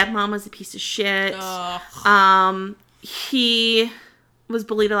 His stepmom was a piece of shit. He was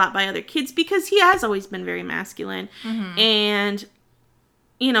bullied a lot by other kids because he has always been very masculine. And...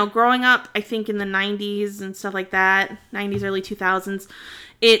 you know, growing up, I think in the 90s and stuff like that, 90s, early 2000s,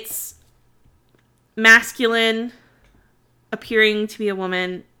 it's masculine, appearing to be a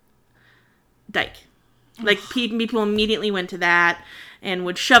woman, dyke. Like, people immediately went to that and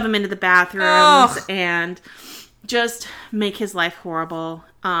would shove him into the bathrooms and just make his life horrible.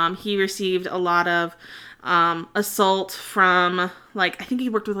 He received a lot of assault from, like, I think he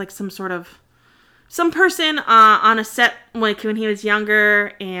worked with, like, some person on a set like when he was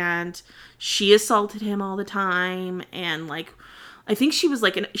younger, and she assaulted him all the time, and like I think she was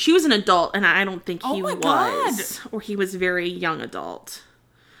like she was an adult, and I don't think he was. God. Or he was a very young adult.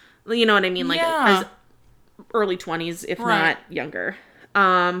 You know what I mean? Like as early 20s, if not younger.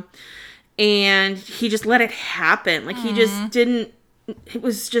 And he just let it happen. Like he just didn't. It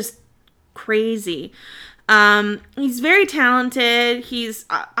was just crazy. He's very talented. He's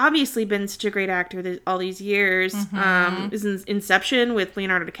obviously been such a great actor all these years. Is in Inception with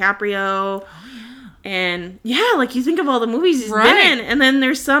Leonardo DiCaprio. And yeah, like you think of all the movies he's been in, and then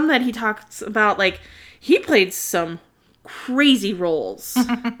there's some that he talks about, like he played some crazy roles.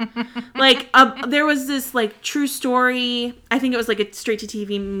 Like there was this like true story. I think it was like a straight to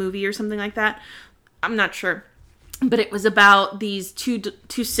TV movie or something like that. I'm not sure. but it was about these two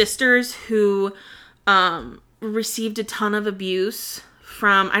sisters who received a ton of abuse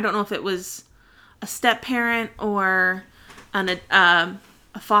from, I don't know if it was a step parent or a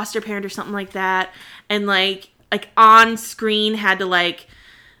foster parent or something like that, and like on screen had to like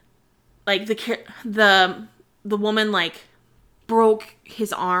the woman like broke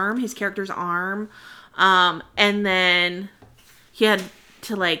his character's arm, and then he had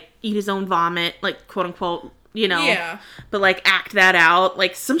to like eat his own vomit, like quote unquote, you know, Yeah. but like act that out,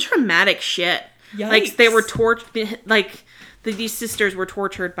 like some traumatic shit. Yikes. Like they were like these sisters were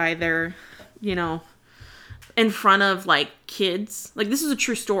tortured by their, you know, in front of like kids. Like this is a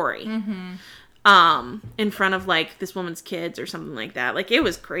true story. In front of like this woman's kids or something like that. Like it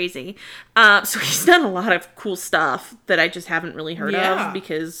was crazy. So he's done a lot of cool stuff that I just haven't really heard of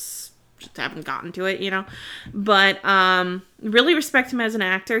because just haven't gotten to it, you know. But really respect him as an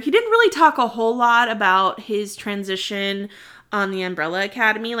actor. He didn't really talk a whole lot about his transition on the Umbrella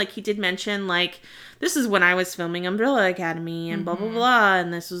Academy. Like he did mention like, this is when I was filming Umbrella Academy and blah, blah, blah.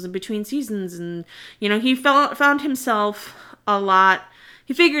 And this was in between seasons. And, you know, he found himself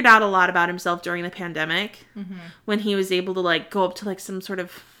he figured out a lot about himself during the pandemic when he was able to like go up to like some sort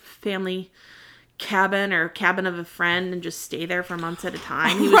of family cabin or cabin of a friend and just stay there for months at a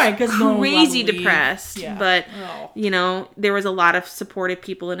time. He was crazy depressed. Yeah. But, you know, there was a lot of supportive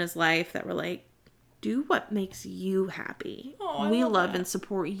people in his life that were like, do what makes you happy. We love and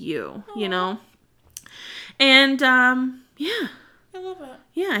support you, you know? And, yeah. I love it.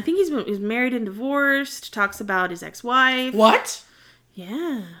 Yeah, I think he's married and divorced, talks about his ex-wife. What?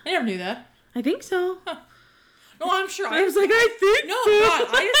 Yeah. I never knew that. I think so. Huh. No, I'm sure. I was like, I think no, so. God,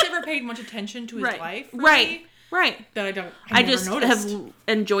 I just never paid much attention to his life. Really, right. That I just noticed. Have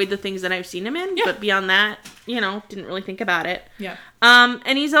enjoyed the things that I've seen him in, but beyond that, you know, didn't really think about it. Yeah.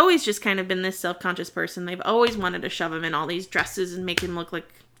 And he's always just kind of been this self-conscious person. They've always wanted to shove him in all these dresses and make him look like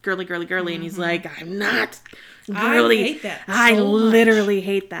girly, and he's like, I'm not girly. I hate that. I literally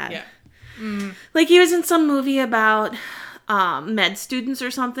hate that. Yeah. Like he was in some movie about med students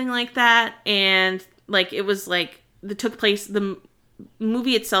or something like that, and like it was like the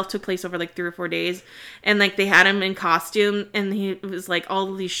movie itself took place over like 3 or 4 days, and like they had him in costume, and it was like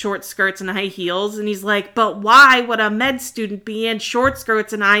all of these short skirts and high heels, and he's like, but why would a med student be in short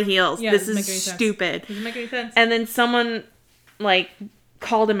skirts and high heels? Yeah, this is stupid. Doesn't make any sense. And then someone like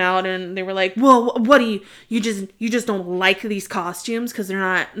called him out, and they were like, well, what do you just don't like these costumes because they're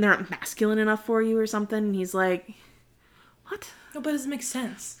not masculine enough for you or something? And he's like, what? No, but it doesn't make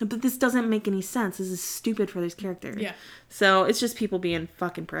sense. But this doesn't make any sense. This is stupid for this character. Yeah. So it's just people being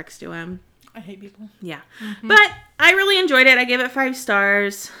fucking pricks to him. I hate people. Yeah. But I really enjoyed it. I gave it 5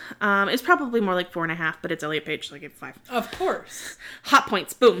 stars. It's probably more like 4.5, but it's Elliot Page, so I gave it 5. Of course. Hot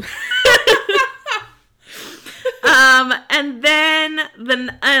points. Boom. And then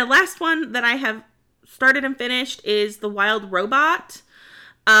the last one that I have started and finished is The Wild Robot.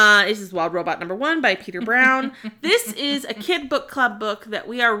 This is Wild Robot number 1 by Peter Brown. This is a kid book club book that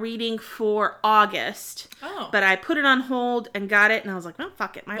we are reading for August. Oh. But I put it on hold and got it, and I was like, no,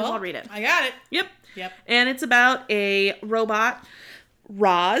 fuck it. Might as well read it. I got it. Yep. And it's about a robot,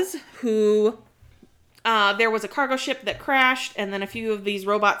 Roz, who there was a cargo ship that crashed, and then a few of these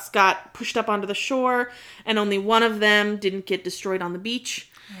robots got pushed up onto the shore, and only one of them didn't get destroyed on the beach.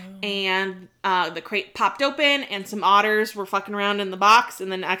 And the crate popped open, and some otters were fucking around in the box,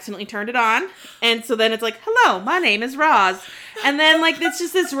 and then accidentally turned it on. And so then it's like, hello, my name is Roz. And then like it's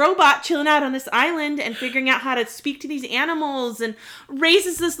just this robot chilling out on this island and figuring out how to speak to these animals, and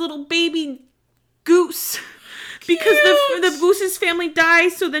raises this little baby goose. Because the goose's family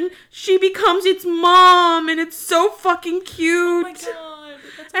dies, so then she becomes its mom, and it's so fucking cute. Oh my god,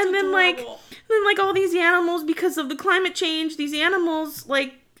 that's and then adorable. like all these animals, because of the climate change, these animals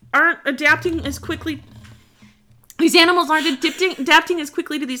like aren't adapting as quickly. These animals aren't adapting as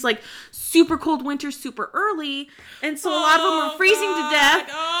quickly to these like super cold winters super early, and so a lot of them are freezing to death.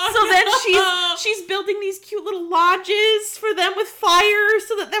 So then she's building these cute little lodges for them with fire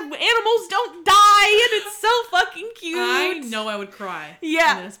so that the animals don't die, and it's so fucking cute. I know I would cry.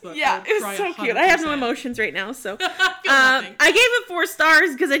 Yeah, in this book. yeah, it was so 100%. cute. I have no emotions right now, so I gave it 4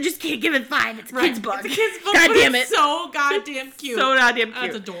 stars because I just can't give it 5. It's a kid's book. It's a kid's book. God but damn it's it! So goddamn cute. So goddamn cute.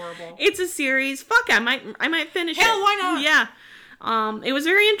 That's adorable. It's a series. Fuck, I might finish it. Hell, why not? Yeah. It was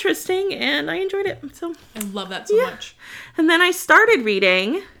very interesting, and I enjoyed it. So I love that so much. And then I started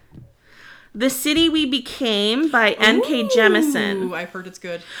reading The City We Became by N.K. Jemisin. Ooh, I've heard it's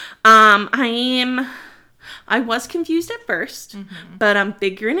good. I was confused at first, but I'm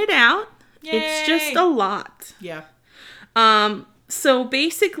figuring it out. Yay. It's just a lot. Yeah. So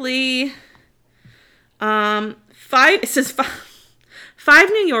basically, It says 5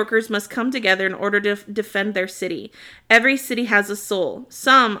 New Yorkers must come together in order to defend their city. Every city has a soul.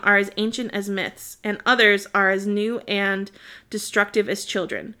 Some are as ancient as myths, and others are as new and destructive as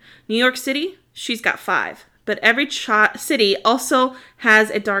children. New York City, she's got 5. But every city also has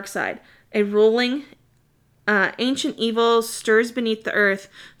a dark side. A ruling ancient evil stirs beneath the earth,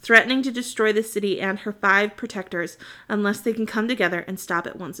 threatening to destroy the city and her 5 protectors unless they can come together and stop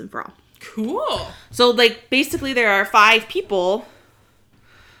it once and for all. Cool. So, like, basically there are 5 people,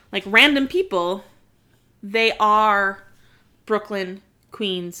 like, random people. They are Brooklyn,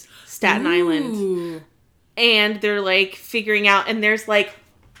 Queens, Staten Island. And they're, like, figuring out, and there's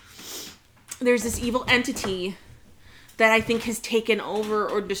this evil entity that I think has taken over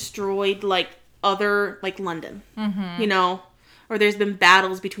or destroyed, like, other, like, London, you know, or there's been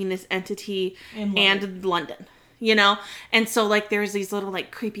battles between this entity and London, you know, and so, like, there's these little, like,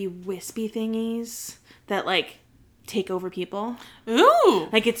 creepy wispy thingies that, like, take over people. Ooh!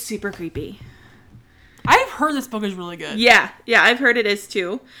 Like, it's super creepy. I've heard this book is really good. Yeah, I've heard it is,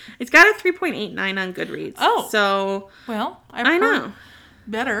 too. It's got a 3.89 on Goodreads. Oh. So, well, I know.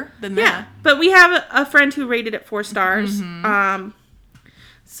 Better than that. Yeah, but we have a friend who rated it 4 stars,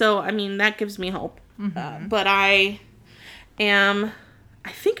 so, I mean, that gives me hope. But I am,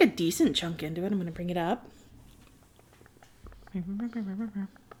 I think, a decent chunk into it. I'm going to bring it up.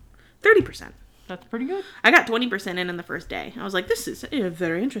 30%. That's pretty good. I got 20% in the first day. I was like, this is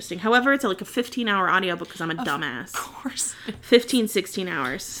very interesting. However, it's like a 15-hour audiobook because I'm a dumbass. Of course. 15, 16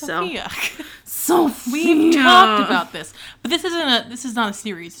 hours. Sophia. We've talked about this. But this is not a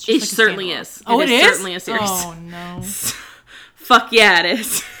series. It's just it certainly is. Oh, it is? Certainly a series. Oh, no. Fuck yeah, it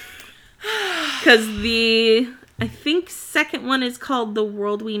is. Because I think, second one is called The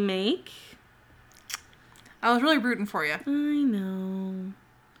World We Make. I was really rooting for you. I know.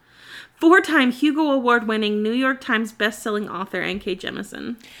 4-time Hugo Award-winning New York Times best-selling author N.K.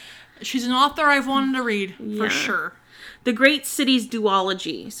 Jemisin. She's an author I've wanted to read, for sure. The Great Cities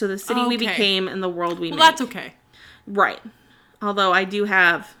Duology. So the city we became and the world we make. Well, that's okay. Right. Although I do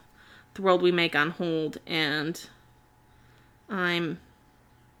have The World We Make on hold, and I'm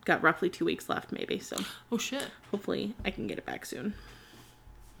got roughly 2 weeks left, maybe. So. Oh, shit. Hopefully I can get it back soon.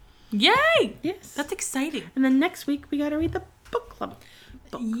 Yay! Yes. That's exciting. And then next week we gotta read the book club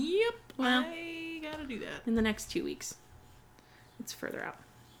book. Yep. Well, I gotta do that. In the next 2 weeks. It's further out.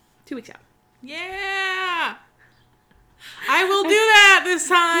 2 weeks out. Yeah! I will do that this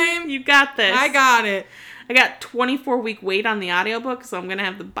time. You got this. I got it. I got 24-week wait on the audiobook, so I'm gonna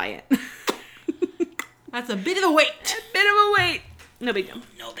have to buy it. That's a bit of a wait. A bit of a wait. No big deal.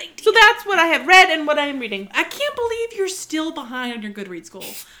 No big deal. So that's what I have read and what I am reading. I can't believe you're still behind on your Goodreads goal.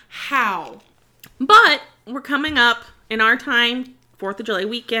 How? But we're coming up in our time, 4th of July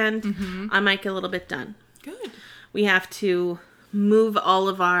weekend. I might get a little bit done. Good. We have to move all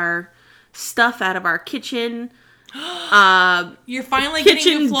of our stuff out of our kitchen. You're finally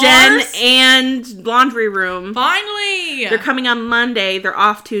kitchen, getting the den, floors? and laundry room. Finally! They're coming on Monday. They're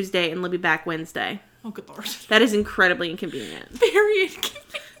off Tuesday, and they'll be back Wednesday. Oh, good Lord. That is incredibly inconvenient. Very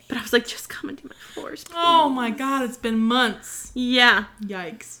inconvenient. But I was like, just come and do my floors, please. Oh my God, it's been months. Yeah.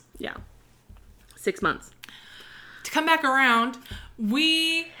 Yikes. Yeah. 6 months. To come back around,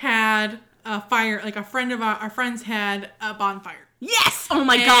 we had a fire, like a friend of our friends had a bonfire. Yes! Oh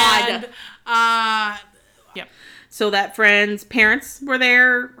my God. Yep. So that friend's parents were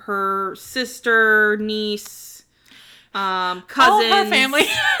there, her sister, niece, cousins. All of her family.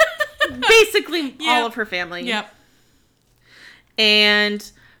 Basically all of her family. Yep.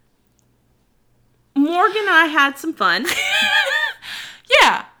 And Morgan and I had some fun.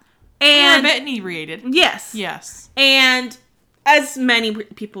 Yeah. And we were a bit inebriated. Yes. Yes. And as many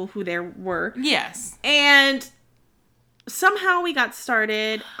people who there were. Yes. And somehow we got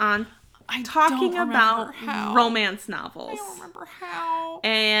started on talking about romance novels. I don't remember how.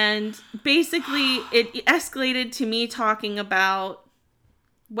 And basically it escalated to me talking about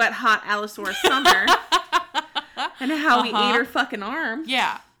Wet Hot Allosaurus Summer and how we ate her fucking arm.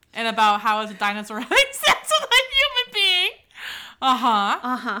 Yeah. And about how as a dinosaur having sex with a human being.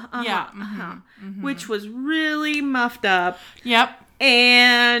 Yeah. Which was really muffed up. Yep.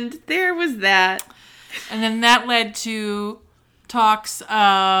 And there was that. And then that led to talks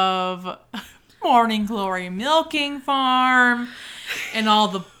of Morning Glory Milking Farm and all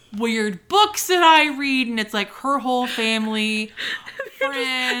the weird books that I read. And it's like her whole family,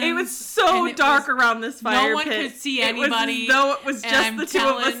 friends. It was so dark around this fire pit. No one could see anybody. It was as though it was just the two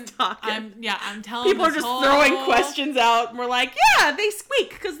of us talking. I'm telling people are just throwing questions out. And we're like, yeah, they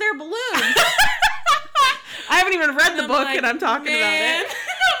squeak because they're balloons. I haven't even read the book and I'm talking about it.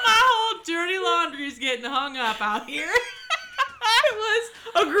 My whole dirty laundry's getting hung up out here. It was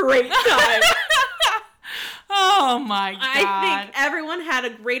a great time. Oh my God. I think everyone had a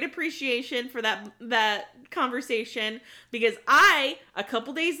great appreciation for that conversation, because I, a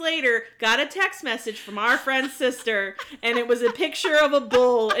couple days later, got a text message from our friend's sister, and it was a picture of a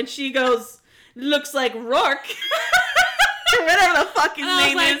bull, and she goes, looks like Rourke. Whatever the fuck his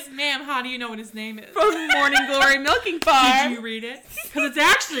name is. Ma'am, how do you know what his name is? From Morning Glory Milking Farm. Did you read it? Because it's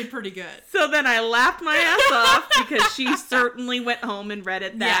actually pretty good. So then I laughed my ass off, because she certainly went home and read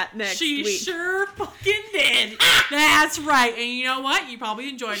it next week. She sure fucking did. That's right. And you know what? You probably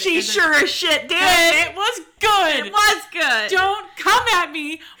enjoyed it. She sure as shit did. It was good. It was good. Don't come at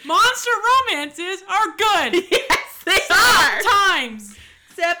me. Monster romances are good. Yes, they are. Sometimes.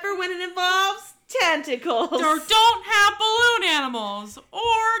 Except for when it involves tentacles. Or don't have balloon animals.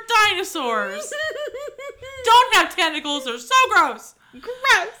 Or dinosaurs. Don't have tentacles. They're so gross.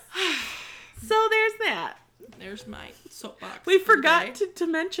 Gross. So there's that. There's my soapbox. We forgot to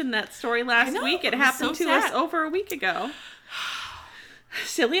mention that story last week. It happened to us over a week ago.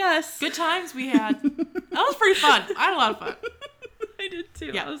 Silly us. Good times we had. That was pretty fun. I had a lot of fun. I did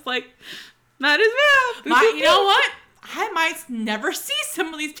too. Yeah. I was like, that is bad. You know what? I might never see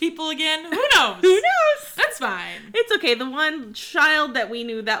some of these people again. Who knows? Who knows? That's fine. It's okay. The one child that we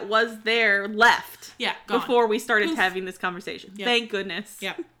knew that was there left. Yeah, gone. Before we started having this conversation. Yep. Thank goodness.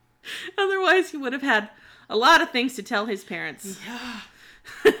 Yeah. Otherwise, he would have had a lot of things to tell his parents. Yeah.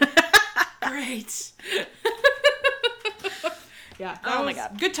 Great. Yeah. Oh my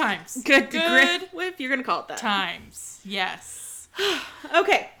God. Good times. Good. If you're going to call it that. Times. Yes.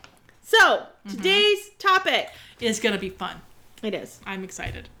 Okay. So, today's topic is going to be fun. It is. I'm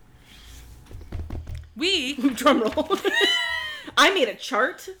excited. Drum roll. I made a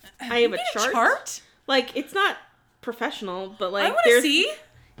chart. I have a chart. Like, it's not professional, but like, I want to see.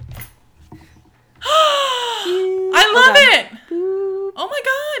 I love it. Boop. Oh my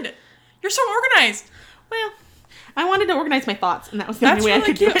God. You're so organized. Well, I wanted to organize my thoughts, and that was the only way I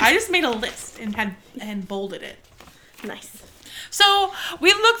could do it. I just made a list and bolded it. Nice. So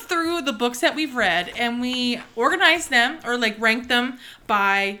we looked through the books that we've read, and we organized them, or like ranked them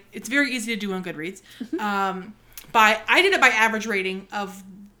by, it's very easy to do on Goodreads. I did it by average rating of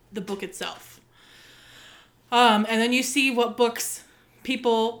the book itself. And then you see what books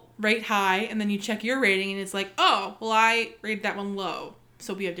people rate high, and then you check your rating, and it's like, oh, well, I rated that one low.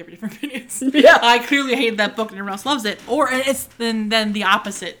 So we have different opinions. Yeah. I clearly hated that book and everyone else loves it. Or it's then the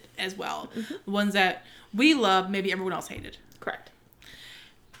opposite as well. The ones that we love, maybe everyone else hated. Correct.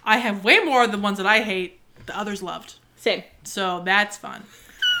 I have way more of the ones that I hate, the others loved. Same. So that's fun.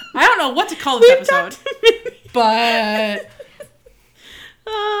 I don't know what to call this episode. But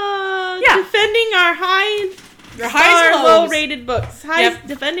defending our highs and low lows. rated books.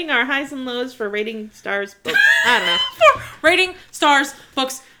 Defending our highs and lows for rating stars books. I don't know. Rating stars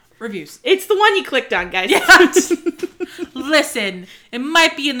books reviews. It's the one you clicked on, guys. Yeah. Listen, it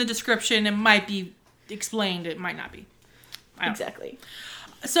might be in the description. It might be explained. It might not be. Exactly.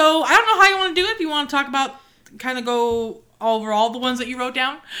 So I don't know how you want to do it. If you want to talk about, kind of go over all the ones that you wrote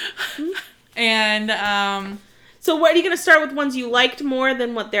down. And so what, are you going to start with ones you liked more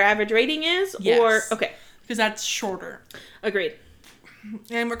than what their average rating is? Yes. Or okay. Because that's shorter. Agreed.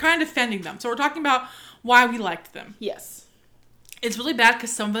 And we're kind of defending them. So we're talking about why we liked them. Yes. It's really bad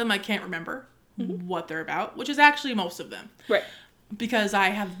because some of them I can't remember what they're about, which is actually most of them. Right. Because I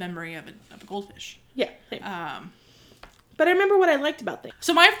have the memory of a goldfish. Yeah. Same. But I remember what I liked about them.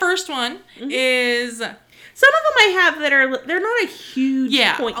 So my first one is... Some of them I have that they're not a huge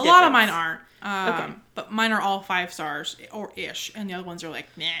point a difference. lot of mine aren't. Okay. But mine are all 5 stars or ish, and the other ones are like,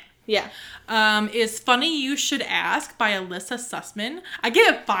 meh. Yeah. Is Funny You Should Ask by Elissa Sussman. I give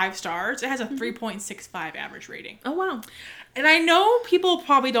it 5 stars. It has a 3.65 average rating. Oh, wow. And I know people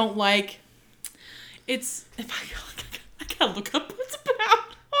probably don't like... It's... I gotta look up what it's about.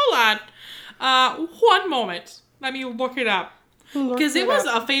 Hold on. One moment. Let me look it up. Because it was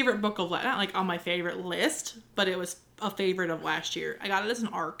a favorite book of... Not like on my favorite list, but it was a favorite of last year. I got it as an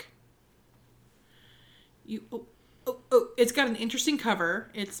ARC. It's got an interesting cover.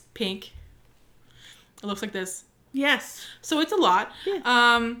 It's pink. It looks like this. Yes. So it's a lot. Yeah.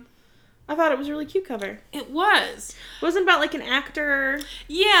 I thought it was a really cute cover. It was. It wasn't about like an actor.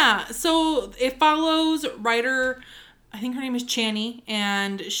 Yeah. So it follows writer, I think her name is Channy,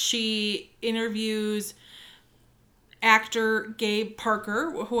 and she interviews actor Gabe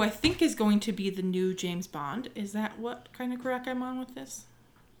Parker, who I think is going to be the new James Bond. Is that what kind of crack I'm on with this?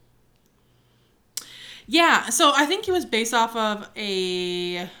 Yeah, so I think it was based off of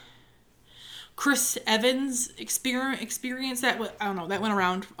a Chris Evans experience that I don't know, that went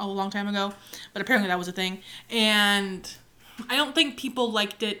around a long time ago, but apparently that was a thing. And I don't think people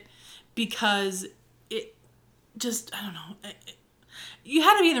liked it because it just, I don't know, you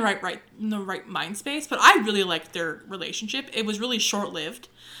had to be in the right mind space, but I really liked their relationship. It was really short-lived.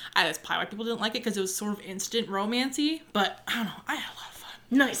 That's probably why people didn't like it, because it was sort of instant romancy, but I don't know, I had a lot of fun.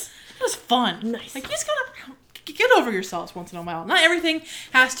 Nice. It was fun. Nice. Like, you just gotta get over yourselves once in a while. Not everything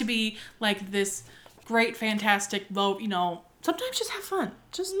has to be like this great, fantastic, low, you know, sometimes just have fun.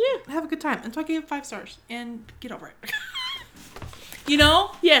 Just have a good time. And so I gave it 5 stars and get over it. You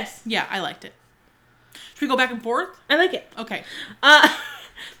know? Yes. Yeah, I liked it. Should we go back and forth? I like it. Okay.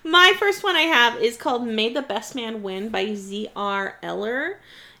 My first one I have is called May the Best Man Win by Z.R. Ellor.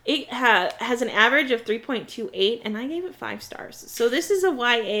 It has an average of 3.28, and I gave it 5 stars. So this is a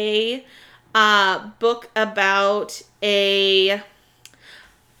YA book about a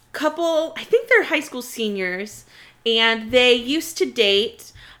couple, I think they're high school seniors, and they used to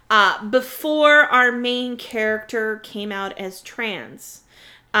date before our main character came out as trans.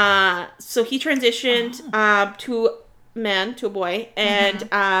 So he transitioned to a boy,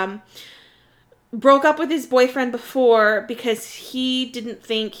 and broke up with his boyfriend before because he didn't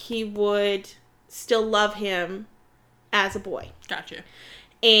think he would still love him as a boy. Gotcha.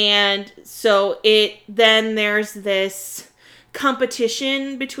 And so then there's this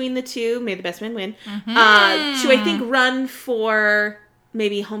competition between the two, may the best man win, to I think run for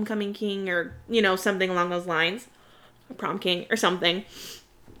maybe homecoming king or, you know, something along those lines, or prom king or something.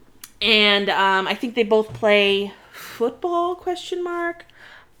 And I think they both play football, ?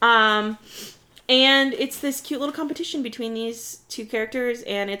 And it's this cute little competition between these two characters,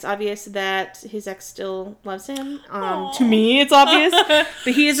 and it's obvious that his ex still loves him. To me, it's obvious.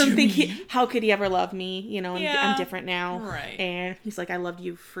 But he doesn't think how could he ever love me? You know, I'm different now. Right. And he's like, I loved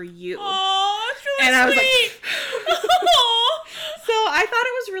you for you. Oh, it's really and I was sweet. So I thought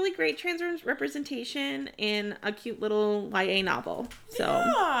it was really great trans representation in a cute little YA novel. So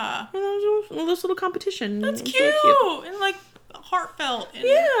yeah. this little competition. That's cute. Really cute. And like heartfelt. And,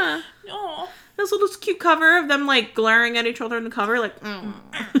 yeah. Oh. This little cute cover of them like glaring at each other in the cover, like,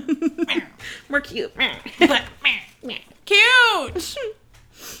 we're cute. Cute.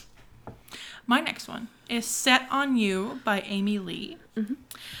 My next one is Set on You by Amy Lee. Mm-hmm.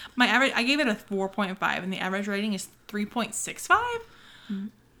 I gave it a 4.5, and the average rating is 3.65. Mm-hmm.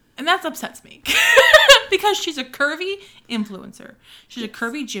 And that upsets me because she's a curvy influencer. She's a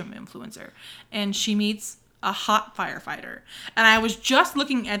curvy gym influencer, and she meets a hot firefighter. And I was just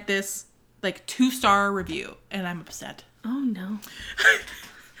looking at this like 2-star review, and I'm upset. Oh no.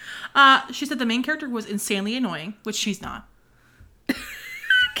 She said the main character was insanely annoying, which she's not.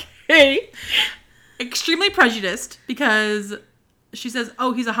 Okay. Extremely prejudiced, because she says,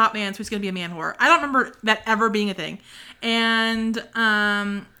 oh, he's a hot man, so he's gonna be a man whore. I don't remember that ever being a thing. And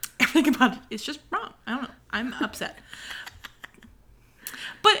everything about it's just wrong. I don't know. I'm upset.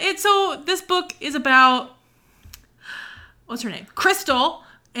 But this book is about, what's her name? Crystal.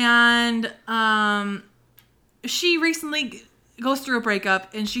 And she recently goes through a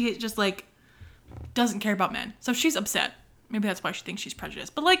breakup, and she just like doesn't care about men. So she's upset. Maybe that's why she thinks she's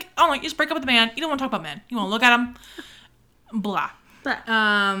prejudiced. But like, oh, like, you just break up with a man. You don't want to talk about men. You want to look at them. Blah.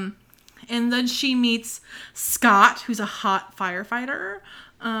 And then she meets Scott, who's a hot firefighter,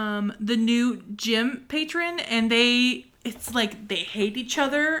 the new gym patron, and it's like they hate each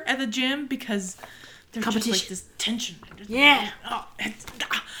other at the gym because there's just like this tension. Yeah. Oh,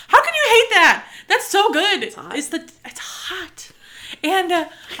 how can you hate that? That's so good. It's hot. It's hot. And I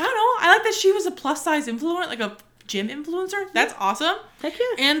don't know. I like that she was a plus size influencer, like a gym influencer. That's awesome. Heck yeah.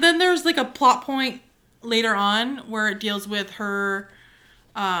 And then there's like a plot point later on where it deals with her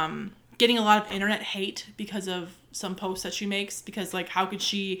getting a lot of internet hate because of some posts that she makes, because like how could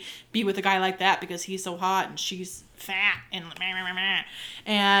she be with a guy like that because he's so hot and she's fat and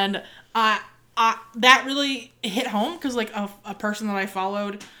that really hit home, because like a person that I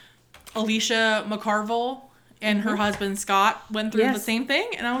followed, Alicia McCarville, and her husband Scott went through the same thing,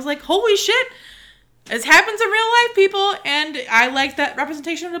 and I was like, holy shit, this happens in real life, people. And I liked that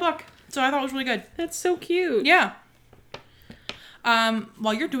representation in the book, so I thought it was really good. That's so cute. Yeah.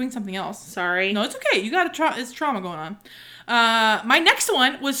 While you're doing something else. Sorry. No, it's okay. You got it's trauma going on. My next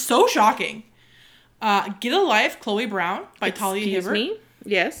one was so shocking. Get a Life, Chloe Brown by Talia Hibbert. Excuse me?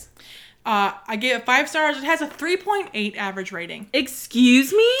 Yes. I gave it 5 stars. It has a 3.8 average rating.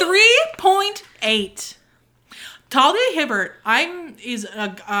 Excuse me? 3.8. Talia Hibbert is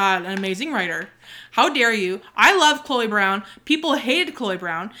an amazing writer. How dare you? I love Chloe Brown. People hated Chloe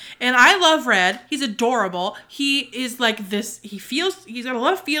Brown. And I love Red. He's adorable. He is like this. He's got a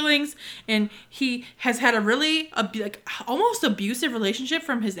lot of feelings. And he has had a really, almost abusive relationship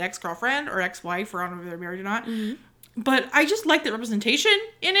from his ex-girlfriend or ex-wife, or I don't know if they're married or not. Mm-hmm. But I just like the representation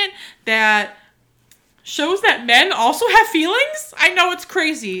in it that shows that men also have feelings. I know it's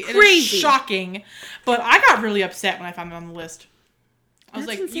crazy. And it's shocking. But I got really upset when I found it on the list. I was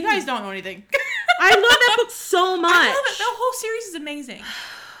insane. You guys don't know anything. I love that book so much. I love it. The whole series is amazing.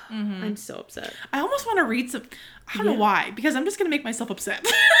 Mm-hmm. I'm so upset. I almost want to read some. I don't know why, because I'm just going to make myself upset.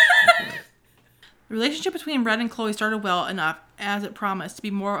 The relationship between Red and Chloe started well enough, as it promised, to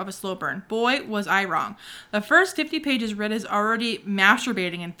be more of a slow burn. Boy, was I wrong. The first 50 pages, Red is already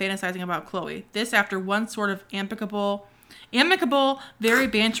masturbating and fantasizing about Chloe. This after one sort of amicable, very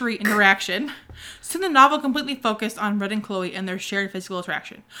bantery interaction. Soon the novel completely focused on Red and Chloe and their shared physical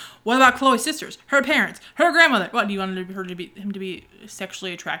attraction. What about Chloe's sisters, her parents, her grandmother? What, do you want him to be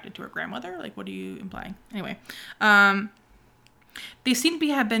sexually attracted to her grandmother? Like, what are you implying? Anyway, they seem to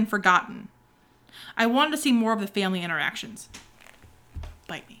have been forgotten. I wanted to see more of the family interactions.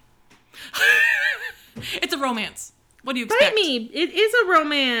 Bite me. It's a romance. What do you expect? Bite me. It is a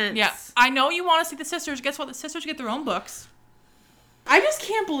romance. Yeah. I know you want to see the sisters. Guess what? The sisters get their own books. I just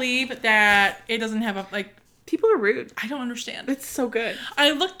can't believe that it doesn't have people are rude. I don't understand. It's so good.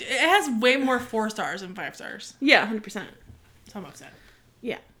 It has way more 4 stars than 5 stars. Yeah, 100%. So I'm upset.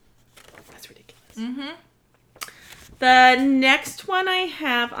 Yeah. That's ridiculous. Mm-hmm. The next one I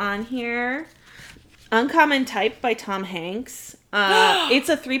have on here, Uncommon Type by Tom Hanks. It's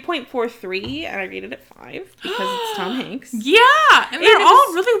a 3.43, and I rated it 5 because it's Tom Hanks. Yeah, and they're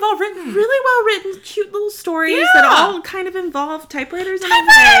all really well written. Really well written, cute little stories that all kind of involve typewriters in a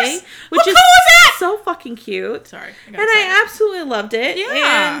way, which is so fucking cute. Sorry, I absolutely loved it.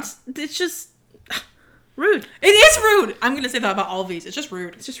 Yeah, and it's just rude. It is rude. I'm gonna say that about all of these. It's just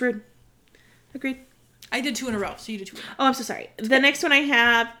rude. It's just rude. Agreed. I did 2 in a row, so you did 2 in a row. Oh, I'm so sorry. The next one I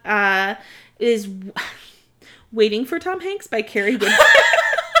have is Waiting for Tom Hanks by Kerry Winfrey.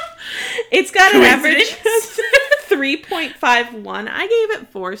 It's got an average of 3.51. I gave it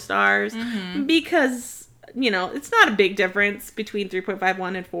 4 stars because, it's not a big difference between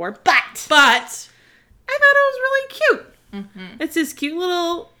 3.51 and 4, but I thought it was really cute. Mm-hmm. It's this cute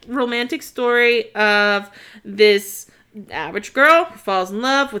little romantic story of this average girl who falls in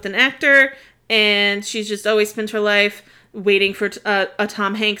love with an actor, and she's just always spent her life waiting for a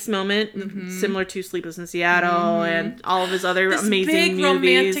Tom Hanks moment, similar to Sleepless in Seattle and all of his other amazing big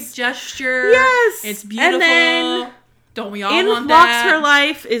movies. Romantic gesture. Yes, it's beautiful. And then, don't we all want that? In walks her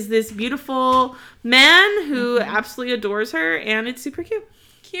life is this beautiful man who absolutely adores her, and it's super cute.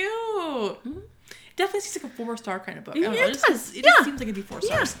 Cute. Mm-hmm. Definitely seems like a 4-star kind of book. It does. It just seems like it'd be 4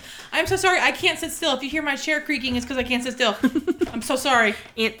 stars. Yeah. I'm so sorry. I can't sit still. If you hear my chair creaking, it's because I can't sit still. I'm so sorry.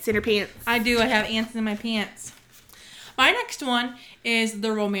 Ants in her pants. I do. I have ants in my pants. My next one is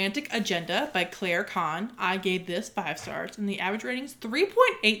The Romantic Agenda by Claire Kahn. I gave this 5 stars, and the average rating is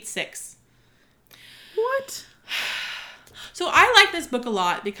 3.86. What? So I like this book a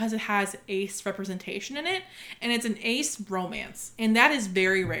lot because it has ace representation in it, and it's an ace romance, and that is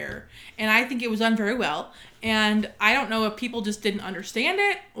very rare. And I think it was done very well. And I don't know if people just didn't understand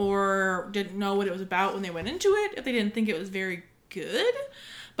it or didn't know what it was about when they went into it, if they didn't think it was very good.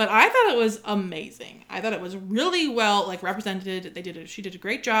 But I thought it was amazing. I thought it was really well represented. She did a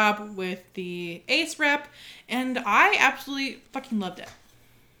great job with the ace rep, and I absolutely fucking loved it.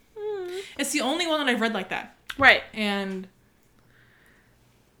 It's the only one that I've read like that. Right. And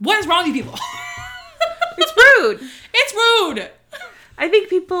what is wrong with you people? It's rude. It's rude. I think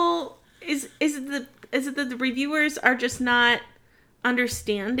people is it that the reviewers are just not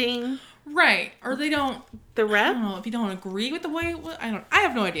understanding. Right. Or they don't. The rep? I don't know. If you don't agree with the way I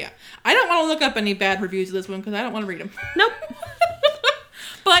have no idea. I don't want to look up any bad reviews of this one because I don't want to read them. Nope.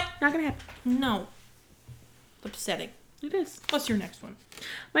 But. Not going to happen. No. It's upsetting. It is. What's your next one?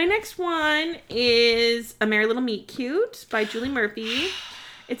 My next one is A Merry Little Meet Cute by Julie Murphy.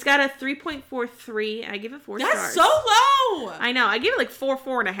 It's got a 3.43. I give it 4 stars. That's so low. I know. I gave it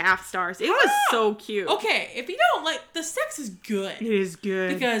 4.5 stars. It was so cute. Okay, if you don't the sex is good. It is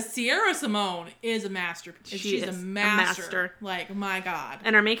good. Because Sierra Simone is a master. She's a master. My God.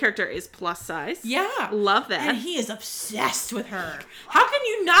 And our main character is plus size. Yeah. Love that. And he is obsessed with her. How can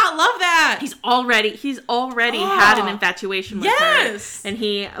you not love that? He's already had an infatuation with her. And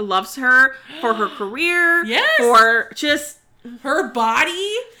he loves her for her career. Yes. For just her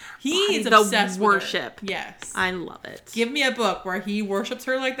body. He is obsessed with worship. Her. Yes. I love it. Give me a book where he worships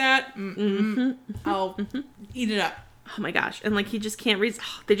her like that. I'll eat it up. Oh my gosh. And like they just can't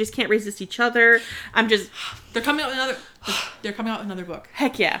resist each other. They're coming out with another they're coming out with another book.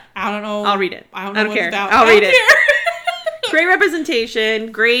 Heck yeah. I don't know. I'll read it. I don't know care. It's about. I'll read it. Great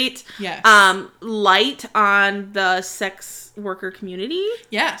representation, great yes. Light on the sex worker community.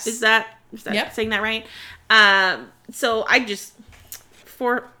 Yes. Is that yep. saying that right? So I just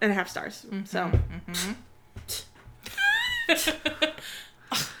 4.5 stars. Mm-hmm. So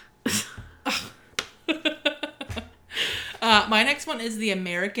my next one is The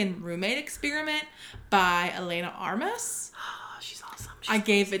American Roommate Experiment by Elena Armas. Oh, she's awesome. I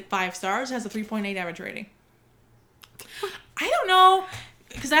gave it 5 stars. It has a 3.8 average rating. I don't know,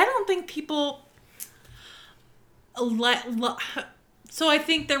 because I don't think people so I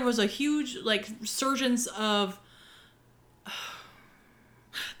think there was a huge resurgence of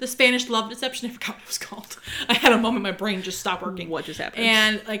the Spanish love deception. I forgot what it was called. I had a moment my brain just stopped working. What just happened?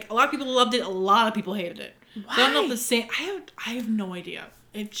 And a lot of people loved it, a lot of people hated it. Why? So I don't know if the same. I have no idea.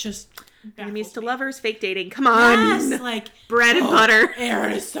 It just enemies to lovers, fake dating. Come on, yes, bread and butter.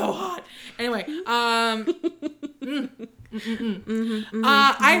 Aaron is so hot. Anyway, I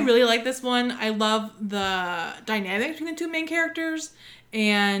really like this one. I love the dynamic between the two main characters,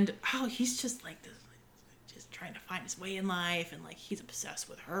 and he's just like this, just trying to find his way in life, and he's obsessed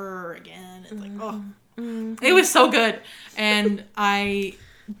with her again. It's it was so good, and I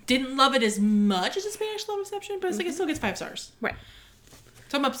didn't love it as much as a Spanish love deception, but it's it still gets 5 stars. Right.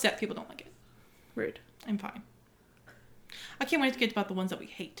 So I'm upset people don't like it. Rude. I'm fine. I can't wait to get about the ones that we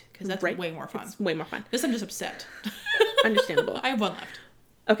hate, because that's way more fun. It's way more fun. This I'm just upset. Understandable. I have one left.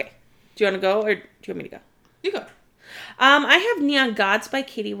 Okay. Do you want to go, or do you want me to go? You go. I have Neon Gods by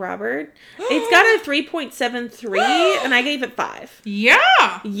Katie Robert. It's got a 3.73, and I gave it 5.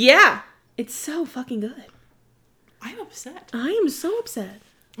 Yeah! Yeah! It's so fucking good. I'm upset. I am so upset.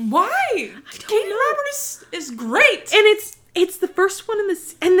 Why? I don't Katie know. Robert is great. And it's the first one in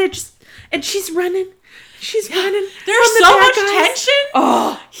this, and she's running. She's running. There's so much tension.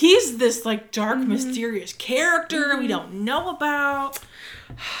 Oh, he's this dark, mysterious character we don't know about.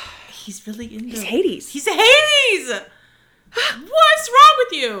 He's really into. He's Hades. He's Hades. What's wrong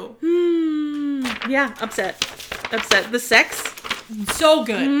with you? Yeah, upset. The sex. So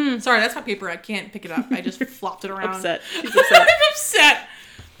good. Sorry, that's my paper. I can't pick it up. I just flopped it around. Upset. She's upset. I'm upset.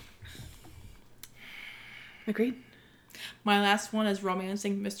 Agreed. My last one is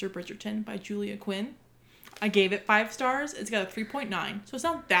Romancing Mr. Bridgerton by Julia Quinn. I gave it 5 stars. It's got a 3.9. So it's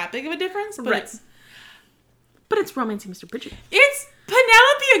not that big of a difference. But it's Romancing Mr. Bridgerton. It's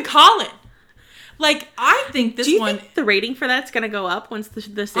Penelope and Colin. I think this one... think the rating for that's going to go up once the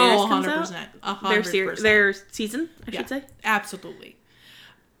series comes out? 100%. Their season, I should say? Absolutely.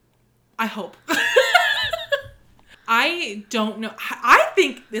 I hope. I don't know. I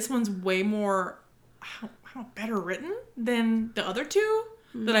think this one's way more... better written than the other two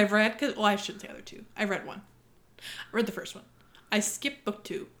that I've read. I shouldn't say other two. I read one. I read the first one. I skipped book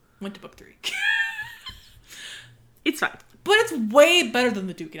 2, went to book 3. It's fine. But it's way better than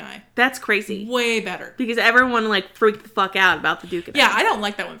The Duke and I. That's crazy. Way better. Because everyone freaked the fuck out about The Duke and I. Yeah, I don't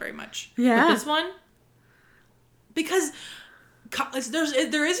like that one very much. Yeah. But this one, because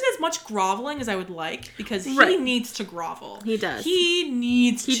there isn't as much groveling as I would like, because he needs to grovel. He does.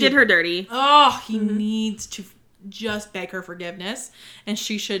 He did her dirty. Oh, he needs to just beg her forgiveness, and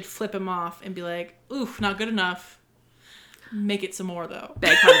she should flip him off and be like, oof, not good enough. Make it some more, though.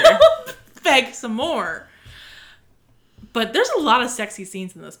 Beg harder. Beg some more. But there's a lot of sexy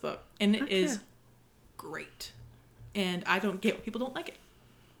scenes in this book, and it is great. And I don't get why people don't like it.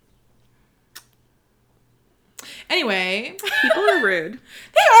 Anyway. People are rude.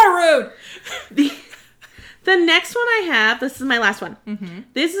 They are rude. The next one I have, this is my last one. Mm-hmm.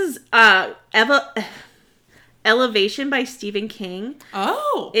 This is Elevation by Stephen King.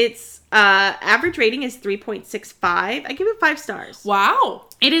 Oh. Its average rating is 3.65. I give it 5 stars. Wow.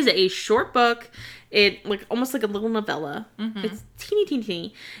 It is a short book. It almost like a little novella. Mm-hmm. It's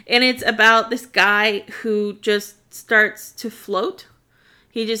teeny. And it's about this guy who just starts to float.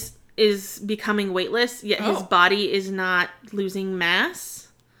 He just is becoming weightless, yet his body is not losing mass.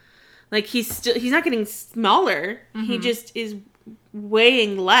 He's not getting smaller. Mm-hmm. He just is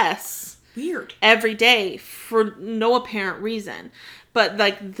weighing less. Weird. Every day for no apparent reason. But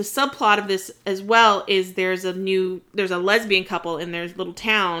the subplot of this as well is there's a lesbian couple in their little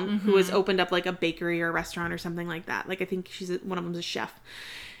town who has opened up a bakery or a restaurant or something like that. I think one of them's a chef.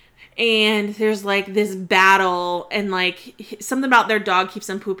 And there's, like, this battle, and, like, something about their dog keeps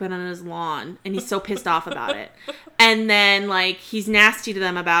on pooping on his lawn, and he's so pissed off about it. And then, like, he's nasty to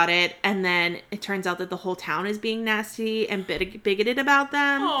them about it, and then it turns out that the whole town is being nasty and bigoted about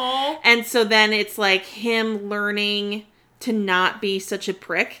them. Aww. And so then it's, like, him learning to not be such a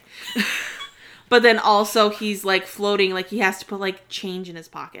prick. But then also he's, like, floating, like, he has to put, like, change in his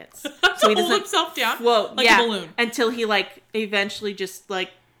pockets. So he doesn't hold himself down float. like a balloon. Until he, like, eventually just,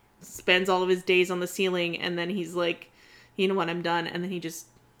 like, spends all of his days on the ceiling, and then he's like, you know what, I'm done. And then he just...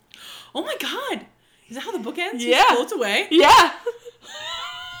 Oh my god! Is that how the book ends? Yeah. He floats away? Yeah!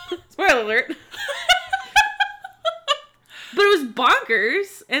 Spoiler alert. But it was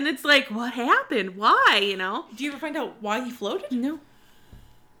bonkers, and it's like, what happened? Why, you know? Do you ever find out why he floated? No.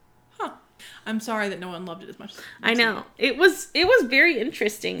 Huh. I'm sorry that no one loved it as much as I know. It was very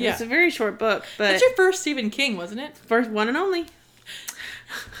interesting. Yeah. It's a very short book, but... That's your first Stephen King, wasn't it? First one and only.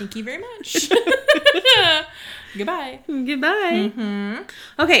 Thank you very much. Goodbye. Goodbye. Mm-hmm.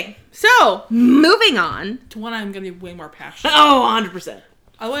 Okay, so, moving on. To one I'm going to be way more passionate. Oh, 100%.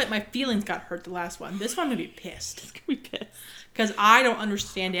 My feelings got hurt the last one. This one I'm going to be pissed. It's going to be pissed. Because I don't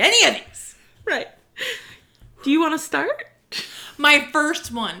understand any of these. Right. Do you want to start? My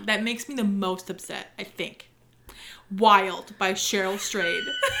first one that makes me the most upset, I think. Wild by Cheryl Strayed.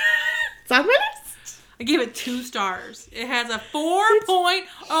 It's on my list. I gave it 2 stars. It has a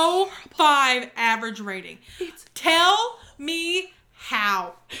 4.05 average rating. Tell me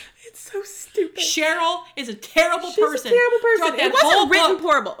how. It's so stupid. Cheryl is a terrible person. She's a terrible person. It wasn't written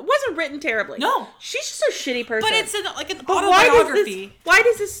horrible. It wasn't written terribly. No. She's just a shitty person. But it's an But autobiography. why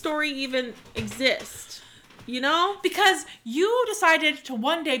does this story even exist? You know? Because you decided to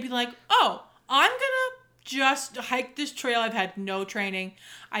one day be like, oh, I'm going to just hike this trail. I've had no training.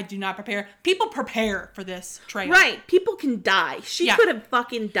 I do not prepare. People prepare for this trail. Right. People can die. She could have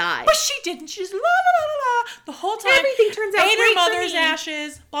fucking died. But she didn't. She just la la la la la the whole time. Everything turns out ate great her mother's for me.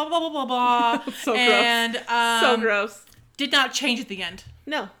 ashes. Blah blah blah blah blah. So and, gross. So gross. Did not change at the end.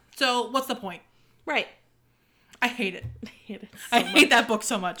 No. So what's the point? Right. I hate it. I hate it. I hate that book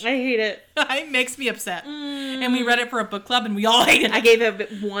so much. I hate it. It makes me upset. And we read it for a book club, and we all hated it. I gave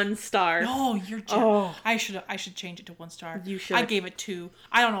it 1 star. No, you're just... Oh. I should change it to 1 star. You should. I gave it 2.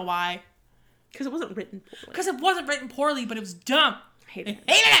 I don't know why. Because it wasn't written poorly. Because it wasn't written poorly, but it was dumb. I hated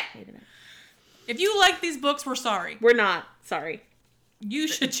it. Hated it. If you like these books, we're sorry. We're not. Sorry. You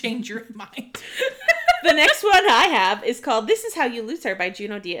should change your mind. The next one I have is called This Is How You Lose Her by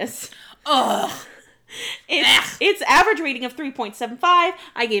Juno Diaz. Ugh. It's average rating of 3.75.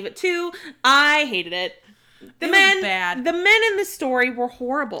 I gave it 2. I hated it. It was bad. The men in this story were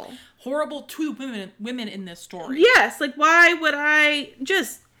horrible. Horrible 2 women in this story. Yes, like why would I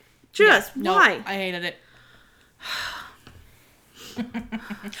just why? Nope, I hated it.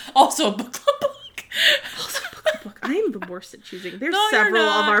 Also a book club book. I am the worst at choosing. There's No, you're several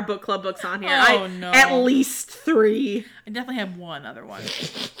not. of our book club books on here. Oh, no. At least 3. I definitely have one other one.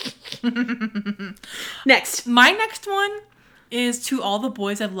 Next. My next one is To All the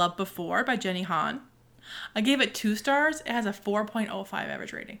Boys I've Loved Before by Jenny Han. I gave it 2 stars. It has a 4.05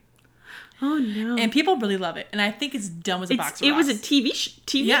 average rating. Oh no. And people really love it. And I think it's dumb as a box of It rocks. was a TV,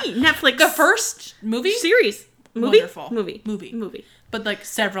 Yeah. Netflix. The first movie? Series. Movie? Wonderful. Movie. But like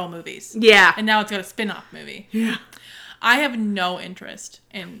several movies. Yeah. And now it's got a spin-off movie. Yeah. I have no interest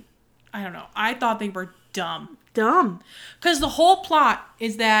in, I don't know. I thought they were dumb. Because the whole plot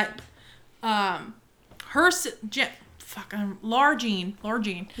is that Laura Jean.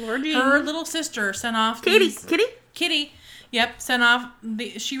 Her little sister sent off Kitty. Yep, sent off.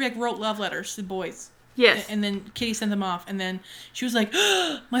 She like wrote love letters to boys. Yes. And then Kitty sent them off, and then she was like,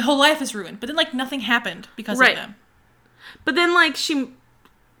 "My whole life is ruined." But then like nothing happened because of them. But then like she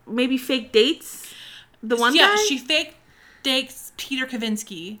maybe fake dates the one guy. Yeah, she fake dates Peter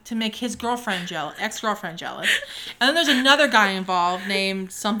Kavinsky to make his ex-girlfriend jealous. And then there's another guy involved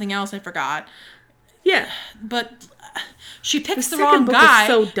named something else I forgot. Yeah. But she picks the second wrong book guy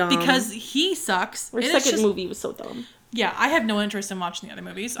was so dumb. because he sucks. Her second movie was so dumb. Yeah, I have no interest in watching the other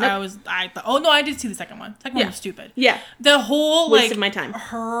movies. Nope. I thought, oh no, I did see the second one. The second one was stupid. Yeah. The whole wasted my time.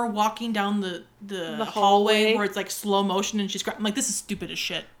 Her walking down the hallway where it's like slow motion and she's I'm like, this is stupid as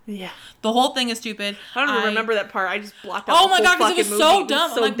shit. Yeah. The whole thing is stupid. I don't even remember that part. I just blocked out. Oh my god, because it was so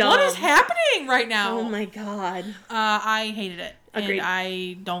dumb. So I'm like, dumb. what is happening right now? Oh my god. I hated it. Agreed. And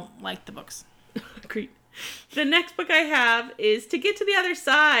I don't like the books. Agreed. The next book I have is To Get to the Other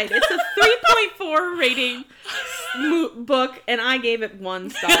Side. It's a 3.4 rating book, and I gave it 1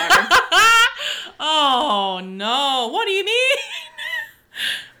 star. Oh, no. What do you mean?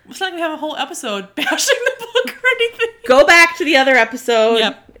 It's like we have a whole episode bashing the book or anything. Go back to the other episode.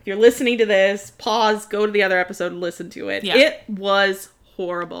 Yep. If you're listening to this, pause, go to the other episode and listen to it. Yeah. It was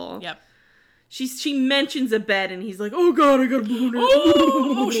horrible. Yep. She mentions a bed and he's like, oh god, I got a boner.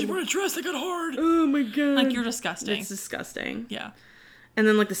 Oh, she's wearing a dress that got hard. Oh my god. Like, you're disgusting. It's disgusting. Yeah. And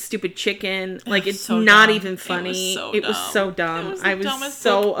then, like, the stupid chicken. Like, it's so not dumb. even funny. It was so dumb. It was so dumb. It was the I was dumbest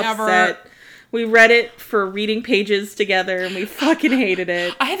so book upset. ever. We read it for reading pages together and we fucking hated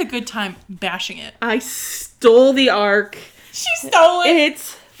it. I had a good time bashing it. I stole the arc. She stole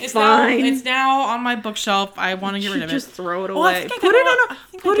it. It's fine. It's now on my bookshelf. I want to get rid of it. Just throw it Well, I away. think I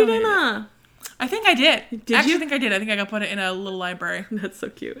Put it in donated a... I think I did. Did Actually, you? I think I did. I think I got put it in a little library. That's so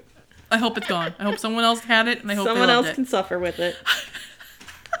cute. I hope it's gone. I hope someone else had it, and I hope Someone they else loved can it. suffer with it.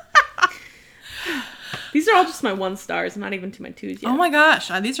 These are all just my 1 stars, not even to my 2s yet. Oh my gosh,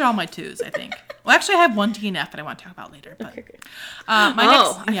 these are all my 2s, I think. Well, actually, I have one DNF that I want to talk about later. But, Okay, great.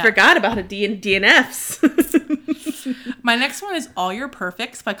 I forgot about a DNFs. My next one is All Your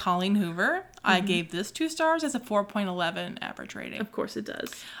Perfects by Colleen Hoover. I gave this 2 stars as a 4.11 average rating. Of course it does.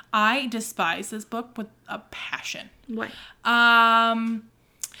 I despise this book with a passion. Why?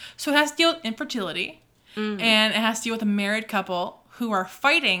 So it has to deal with infertility, and it has to deal with a married couple who are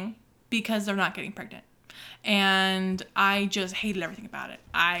fighting because they're not getting pregnant. And I just hated everything about it.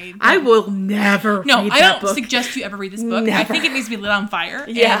 I will never No, read I that don't book. suggest you ever read this book. Never. I think it needs to be lit on fire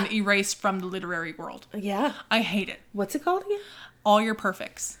Yeah. and erased from the literary world. Yeah. I hate it. What's it called again? All Your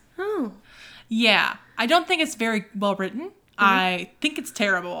Perfects. Oh. Yeah. I don't think it's very well written. I think it's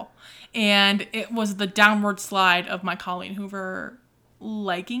terrible. And it was the downward slide of my Colleen Hoover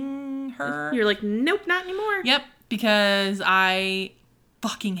liking her. You're like, nope, not anymore. Yep. Because I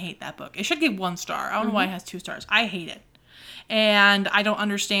fucking hate that book. It should get 1 star. I don't know why it has 2 stars. I hate it. And I don't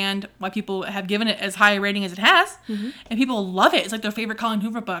understand why people have given it as high a rating as it has. And people love it. It's like their favorite Colleen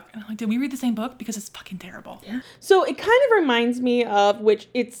Hoover book. And I'm like, did we read the same book? Because it's fucking terrible. Yeah. So it kind of reminds me of,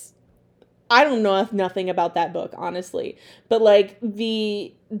 I don't know nothing about that book, honestly. But, like,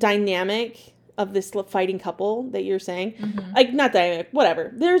 the dynamic of this fighting couple that you're saying. Like, not dynamic,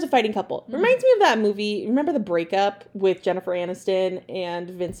 whatever. There's a fighting couple. Reminds me of that movie. Remember The Breakup with Jennifer Aniston and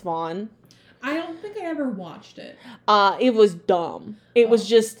Vince Vaughn? I don't think I ever watched it. It was dumb. It was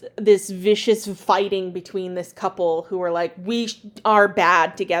just this vicious fighting between this couple who were like, we are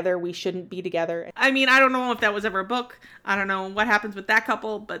bad together. We shouldn't be together. I mean, I don't know if that was ever a book. I don't know what happens with that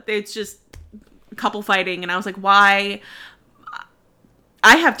couple, but it's just couple fighting. And I was like, why?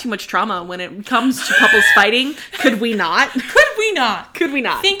 I have too much trauma when it comes to couples fighting. Could we not? Could we not? Could we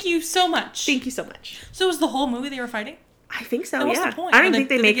not? Thank you so much. Thank you so much. So was the whole movie they were fighting? I think so, Then what's yeah. the point? I don't Did think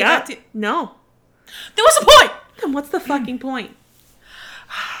they- they did they make get up. back to- No. Then what's the point? Then what's the fucking point?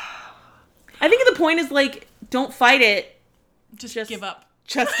 I think the point is, like, don't fight it. Just give up.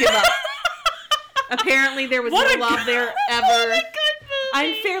 Just give up. Apparently there was What no a love good- there ever. What a good movie.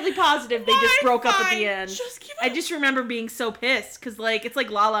 I'm fairly positive they just Fine, broke up at fine. the end. Just give I up. just remember being so pissed because, like, it's like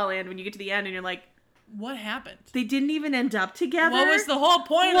La La Land when you get to the end and you're like, What happened? they didn't even end up together. What was the whole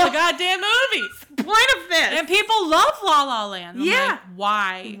point of What? the goddamn movie? the point of this? And people love La La Land. I'm Yeah. like,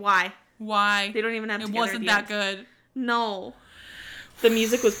 why? Why? Why? They don't even have It together wasn't at that the end. good. No. The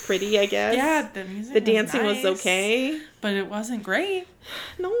music was pretty, I guess. Yeah, the music The dancing was nice, okay. But it wasn't great.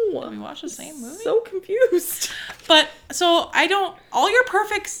 No. We watched the same movie. So confused. But, so, All Your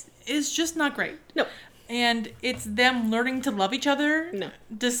Perfects is just not great. No. And it's them learning to love each other. No.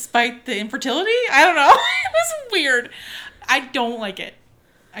 Despite the infertility. I don't know. It was weird. I don't like it.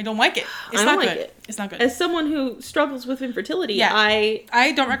 It's I not don't like good. it. It's not good. As someone who struggles with infertility, Yeah.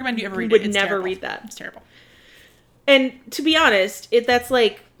 I don't recommend you ever read would it. It's never terrible. read that. It's terrible. And to be honest, that's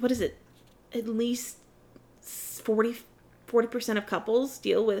like, what is it? At least 40% of couples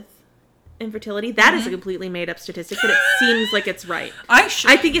deal with infertility. That is a completely made up statistic, but it seems like it's right. I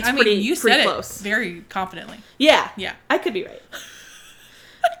think it's you pretty said close. it very confidently. Yeah. Yeah. I could be right.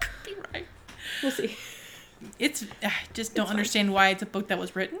 I could be right. We'll see. I just don't understand why it's a book that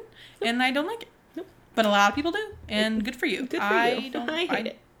was written, and I don't like it. Nope. But a lot of people do, and good for you. Good for you. I hate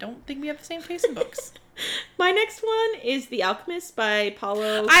it. don't think we have the same taste in books. My next one is The Alchemist by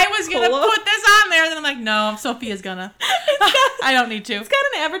Paulo I was going to Coelho. put this on there, and then I'm like, no, Sophia's gonna. I don't need to. It's got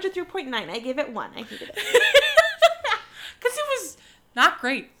an average of 3.9. I gave it 1. I hated it. Because it was not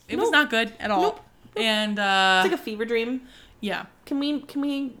great. It was not good at all. Nope. And, It's like a fever dream. yeah. Can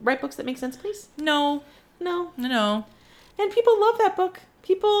we write books that make sense, please? No. No. And people love that book.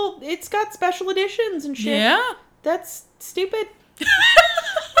 It's got special editions and shit. Yeah. That's stupid.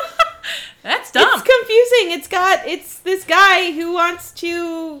 That's dumb. It's confusing. It's this guy who wants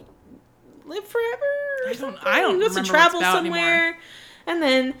to live forever. I don't He wants to remember travel what it's about somewhere. And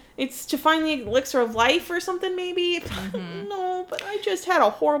then it's to find the elixir of life or something, maybe. No, but I just had a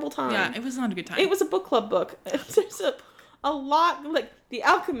horrible time. Yeah, it was not a good time. It was a book club book. There's a lot, like, The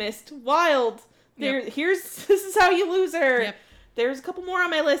Alchemist, Wild. This is how you lose her. Yep. There's a couple more on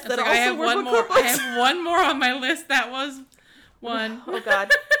my list that like, also were book club books. I have one more on my list that was one. Oh,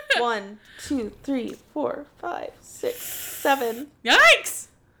 God. 1, 2, 3, 4, 5, 6, 7. Yikes!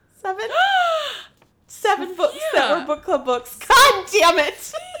 7? 7 books that were book club books. God damn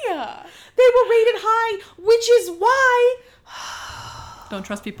it! Yeah. They were rated high, which is why... Don't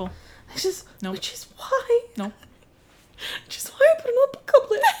trust people. Which is why... No. Just why I put it on a book club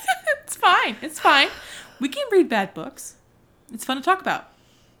list. It's fine. It's fine. We can read bad books. It's fun to talk about.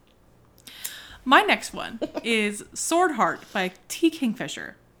 My next one is Sword Heart by T.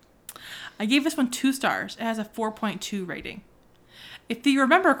 Kingfisher. I gave this one 2 stars. It has a 4.2 rating. If you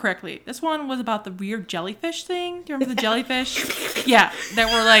remember correctly, this one was about the weird jellyfish thing. Do you remember the jellyfish? Yeah, that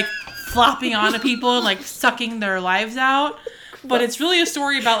were like flopping onto people and like sucking their lives out. But it's really a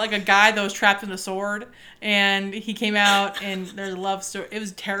story about like a guy that was trapped in a sword, and he came out, and there's a love story. It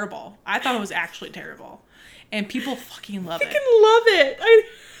was terrible. I thought it was actually terrible, and people fucking love it. Love it.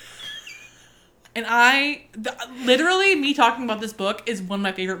 And literally, me talking about this book is one of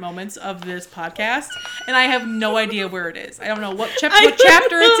my favorite moments of this podcast, and I have no idea where it is. I don't know what chapter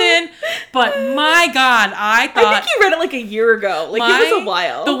it's in, but my God, I think you read it like a year ago. Like, it was a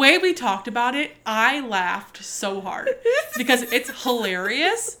while. The way we talked about it, I laughed so hard because it's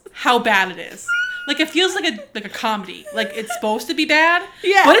hilarious how bad it is. Like, it feels like a comedy. Like, it's supposed to be bad,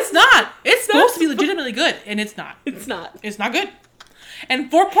 but it's not. It's supposed to be legitimately good, and it's not. It's not. It's not good.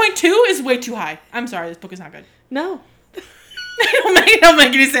 And 4.2 is way too high. I'm sorry, this book is not good. No. It don't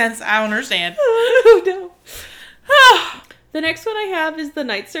make any sense. I don't understand. Oh, no. The next one I have is The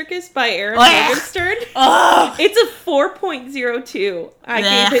Night Circus by Aaron Morgenstern. It's a 4.02. I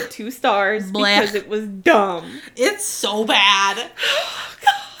gave it 2 stars because it was dumb. It's so bad.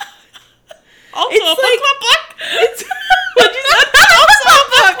 Also it's a book book. It's what'd you say? Also a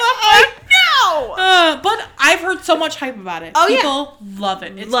book book. No. But I've heard so much hype about it. People love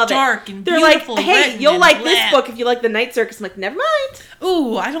it. It's dark and They're beautiful. Like, hey, you'll like this book if you like The Night Circus. I'm like, never mind.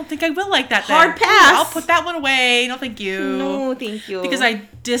 Ooh, I don't think I will like that. Hard pass. I'll put that one away. No, thank you. No, thank you. Because I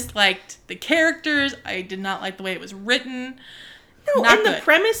disliked the characters. I did not like the way it was written. No, not and good. The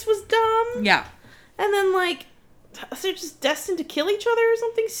premise was dumb. Yeah. And then like, they're just destined to kill each other or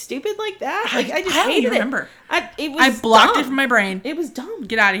something stupid like that. Like, I just don't hated even remember. It was I blocked dumb. it from my brain. It was dumb.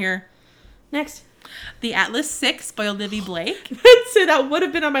 Get out of here. Next. The Atlas 6 by Olivia Blake. That would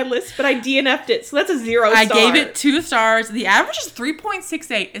have been on my list, but I DNF'd it, so that's a 0 star. I gave it 2 stars. The average is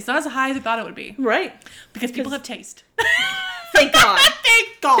 3.68. It's not as high as I thought it would be. Right. Because people have taste. Thank God.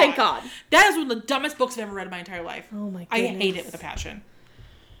 Thank God. Thank God. That is one of the dumbest books I've ever read in my entire life. Oh my goodness. I hate it with a passion.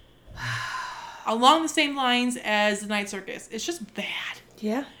 Along the same lines as The Night Circus. It's just bad.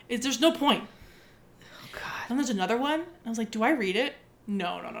 Yeah. There's no point. Oh God. And there's another one. I was like, do I read it?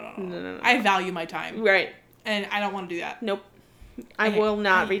 No. I value my time. Right. And I don't want to do that. Nope. I will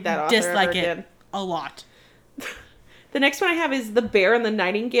not read that author dislike ever again. it a lot. The next one I have is The Bear and the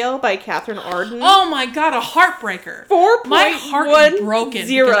Nightingale by Kathryn Arden. Oh my God, a heartbreaker. 4.10. My heart is broken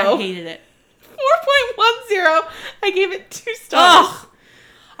because I hated it. 4.10. I gave it 2 stars. Ugh.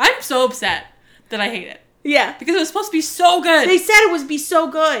 I'm so upset that I hate it. Yeah. Because it was supposed to be so good. They said it would be so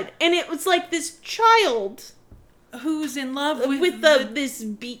good. And it was like this child who's in love with this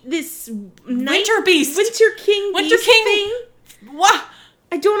Winter Beast. Winter King thing. What?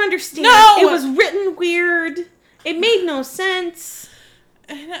 I don't understand. No! It was written weird. It made no sense.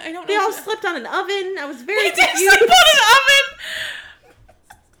 I don't know. They all slept on an oven. I was very They did confused. sleep on an oven!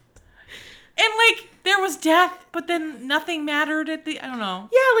 And, like, there was death, but then nothing mattered at the... I don't know.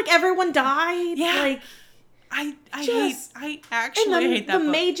 Yeah, like, everyone died. Yeah. Like... I actually hate that book.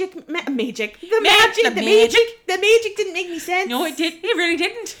 The magic didn't make any sense. No, it did. It really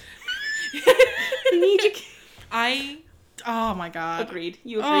didn't. The magic. Oh my God. Agreed.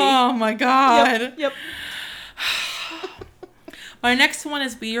 You agreed. Oh my God. Yep. My next one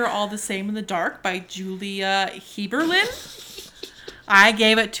is We Are All the Same in the Dark by Julia Heberlin. I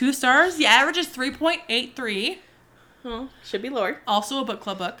gave it 2 stars. The average is 3.83. Oh, should be lower. Also a book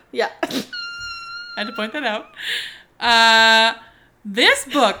club book. Yeah. I had to point that out. This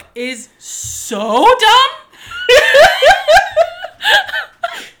book is so dumb.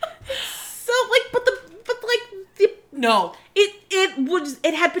 No.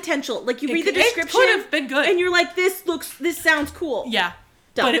 It had potential. Like, you read the description. It could have been good. And you're like, this sounds cool. Yeah.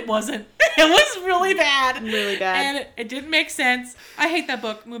 Dumb. But it wasn't. It was really bad. Really bad. And it didn't make sense. I hate that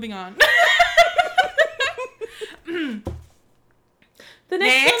book. Moving on. The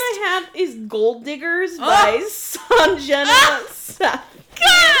next one I have is Gold Diggers by Sanjana Seth.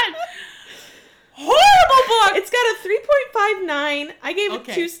 God! Horrible book! It's got a 3.59. I gave it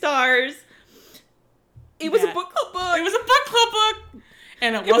 2 stars. It was a book club book. It was a book club book.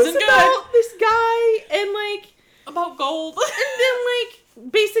 And it wasn't good. About this guy and, like... About gold. And then,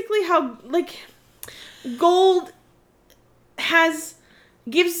 like, basically how, like, gold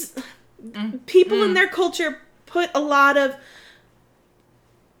gives people in their culture put a lot of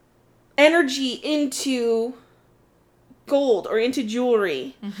energy into gold or into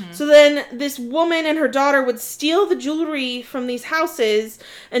jewelry. So then this woman and her daughter would steal the jewelry from these houses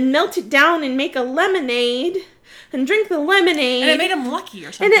and melt it down and make a lemonade and drink the lemonade. And it made them lucky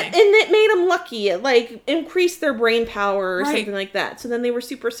or something. And it made them lucky. It, like, increased their brain power or something like that. So then they were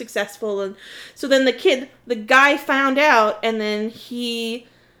super successful. And so then the guy found out, and then he,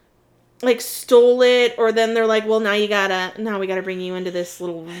 like, stole it. Or then they're like, well, now we gotta bring you into this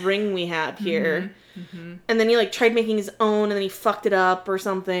little ring we have here. And then he, like, tried making his own, and then he fucked it up or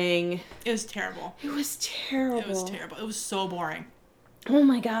something. It was terrible. It was terrible. It was so boring. Oh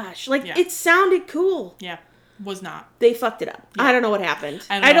my gosh. Like, it sounded cool. Yeah. Was not. They fucked it up. Yeah. I don't know what happened.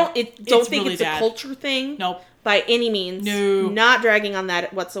 I don't think really it's bad. A culture thing. Nope. By any means. No. Not dragging on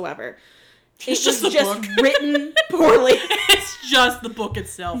that whatsoever. It's just the book. Written poorly. It's just the book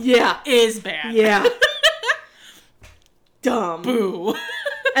itself. Yeah. Is bad. Yeah. Dumb. Boo.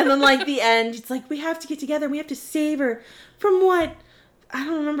 And then, like, the end, it's like, we have to get together. We have to save her. From what? I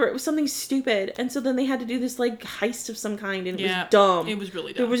don't remember. It was something stupid. And so then they had to do this, like, heist of some kind. And it was dumb. It was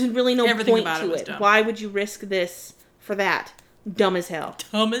really dumb. There was really no Everything point about to was it. dumb. Why would you risk this for that? Dumb as hell.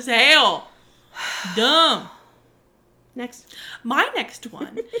 Dumb as hell. Dumb. Next. My next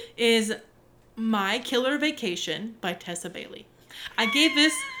one is My Killer Vacation by Tessa Bailey. I gave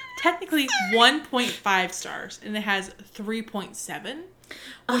this technically 1.5 stars, and it has 3.7,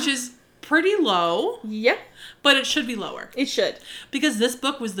 which is pretty low. Yeah. But it should be lower. It should. Because this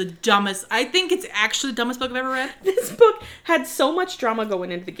book was the dumbest. I think it's actually the dumbest book I've ever read. This book had so much drama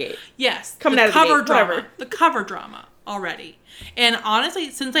going into the gate. Yes. Coming out of the gate. Drama. Whatever. The cover drama already. And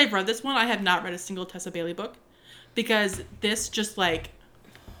honestly, since I've read this one, I have not read a single Tessa Bailey book. Because this just, like,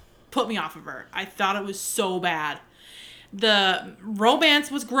 put me off of her. I thought it was so bad. The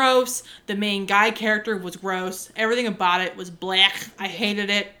romance was gross. The main guy character was gross. Everything about it was black. I hated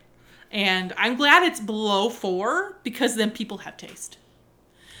it. And I'm glad it's below 4 because then people have taste.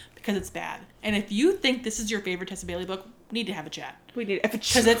 Because it's bad. And if you think this is your favorite Tessa Bailey book, we need to have a chat. We need to have a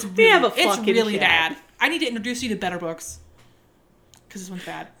chat. Because it's really bad. I need to introduce you to better books. Because this one's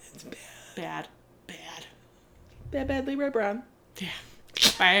bad. It's bad. Bad. Bad Leroy Brown. Yeah.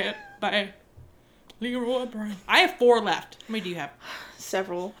 Bad Leroy Brown. I have 4 left. How many do you have?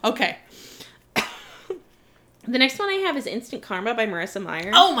 Several. Okay. The next one I have is Instant Karma by Marissa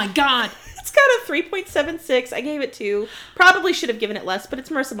Meyer. Oh my god. It's got a 3.76. I gave it 2. Probably should have given it less, but it's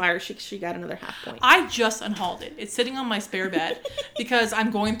Marissa Meyer. She got another half point. I just unhauled it. It's sitting on my spare bed because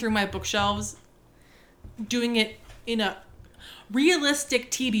I'm going through my bookshelves, doing it in a realistic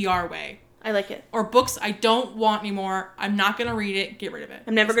TBR way. I like it. Or books I don't want anymore. I'm not going to read it. Get rid of it.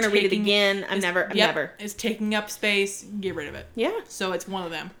 I'm never going to read it again. I'm never. It's taking up space. Get rid of it. Yeah. So it's one of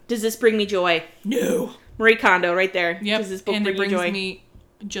them. Does this bring me joy? No. Marie Kondo right there. Yep. Does this book and bring it brings you joy? me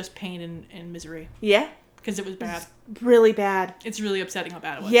just pain and misery. Yeah? Because it was bad. It's really bad. It's really upsetting how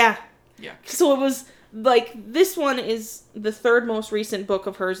bad it was. Yeah. Yeah. So it was, like, this one is the 3rd most recent book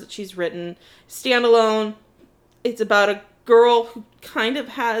of hers that she's written. Standalone. It's about a girl who kind of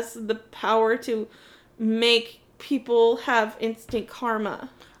has the power to make people have instant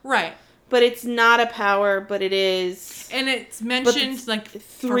karma. Right. But it's not a power, but it is. And it's mentioned like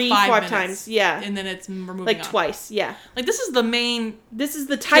 3-5 times. Yeah. And then it's removing like on. Twice. Yeah. Like this is the main. This is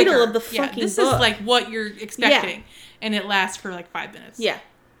the title kicker. of the fucking book. This is like what you're expecting. Yeah. And it lasts for like 5 minutes. Yeah.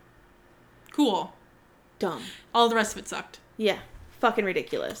 Cool. Dumb. All the rest of it sucked. Yeah. Fucking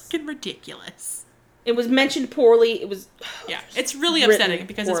ridiculous. Fucking ridiculous. It was mentioned poorly. It was. Yeah. It's really upsetting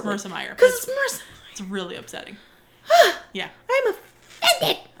because it's Marissa Meyer. Because it's Marissa Meyer. It's really upsetting. Yeah. I'm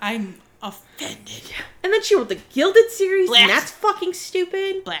offended. I'm offended. And then she wrote the Gilded series, Blech. and that's fucking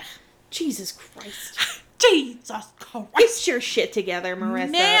stupid. Blech. Jesus Christ. Jesus Christ. Get your shit together,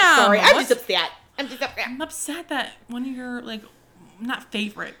 Marissa. Ma'am, sorry, I'm just upset. I'm upset that one of your, like, not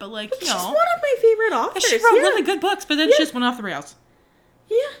favorite, but like, she's know. one of my favorite authors. She wrote really good books, but then she just went off the rails.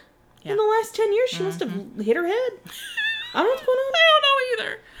 Yeah. In the last 10 years, she must have hit her head. I don't know what's going on. I don't know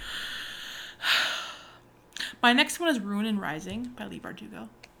either. My next one is Ruin and Rising by Leigh Bardugo.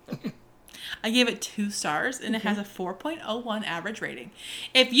 I gave it 2 stars, and it has a 4.01 average rating.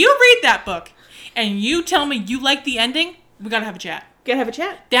 If you read that book, and you tell me you like the ending, we gotta have a chat. Gotta have a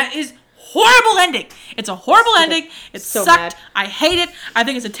chat. That is horrible ending. It's a horrible ending. It so sucked. mad. I hate it. I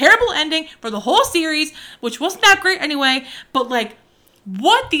think it's a terrible ending for the whole series, which wasn't that great anyway. But like,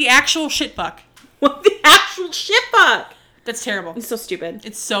 what the actual shitfuck? What the actual shitfuck? That's terrible. It's so stupid.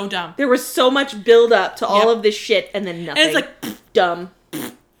 It's so dumb. There was so much build up to all of this shit and then nothing. And it's like,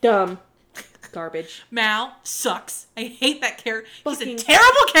 dumb. Garbage. Mal sucks. I hate that character. He's Fucking- a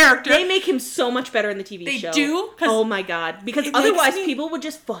terrible character. They make him so much better in the TV show. They do? Oh my god. Because it otherwise makes me- people would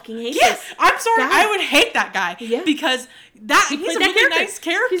just fucking hate Yes, this. I'm sorry. guy. I would hate that guy because he's a played that really character. nice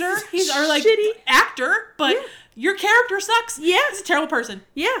character. He's He's our like shitty. actor, but your character sucks. Yeah. He's a terrible person.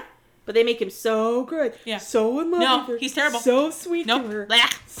 Yeah. But they make him so good. Yeah. So in love No, with her. he's terrible. So sweet Nope. to her. Blah.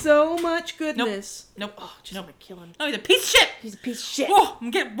 So much goodness. Nope. Oh, just Nope. want to kill him. No, he's a piece of shit. He's a piece of shit. Oh, I'm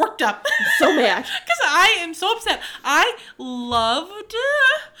getting worked up. I'm so mad. Because I am so upset. I loved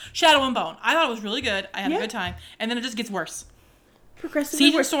Shadow and Bone. I thought it was really good. I had a good time. And then it just gets worse. Progressively Siege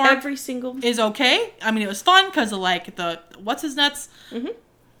and worse Storm every single... is okay. I mean, it was fun because of like the what's his nuts?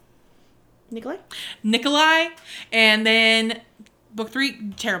 Nikolai. And then book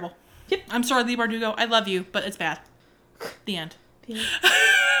 3, terrible. Yep. I'm sorry, Lee Bardugo. I love you, but it's bad. The end.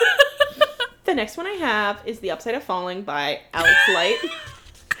 The next one I have is The Upside of Falling by Alex Light.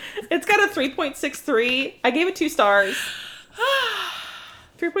 It's got a 3.63. I gave it 2 stars.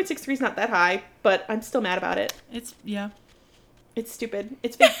 3.63 is not that high, but I'm still mad about it. It's stupid.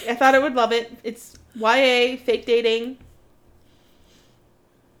 It's fake. I thought I would love it. It's YA, fake dating.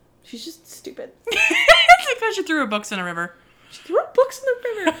 She's just stupid. It's because she threw her books in a river. She threw her books in the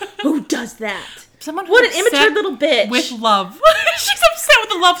river. Who does that? Someone What an who's immature upset little bitch. with love. She's upset with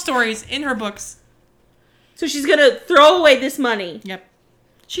the love stories in her books. So she's gonna throw away this money. Yep.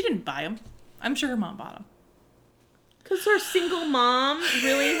 She didn't buy them. I'm sure her mom bought them. Because her single mom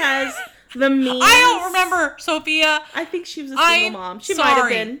really has the means. I don't remember, Sophia. I think she was a single mom. She might have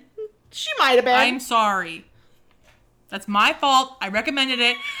been. She might have been. I'm sorry. That's my fault. I recommended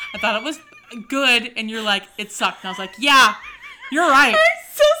it. I thought it was good, and you're like, it sucked. And I was like, yeah, you're right.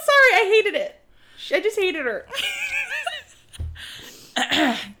 I'm so sorry. I hated it. I just hated her.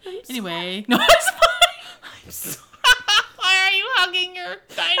 Anyway, no, it's fine. I'm sorry. Why are you hugging your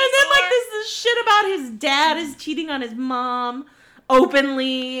dinosaur? And then like this shit about his dad is cheating on his mom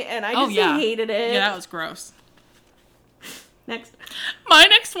openly, and I just hated it. Yeah, that was gross. Next. My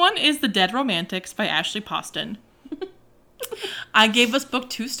next one is The Dead Romantics by Ashley Poston. I gave this book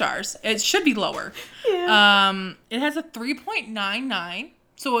 2 stars. It should be lower. Yeah. It has a 3.99,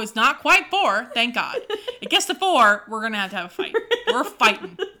 so it's not quite 4, thank God. It gets to 4, we're going to have a fight. We're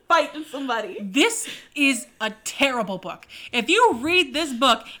fighting. Fighting somebody. This is a terrible book. If you read this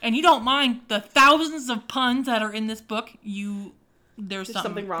book and you don't mind the thousands of puns that are in this book, there's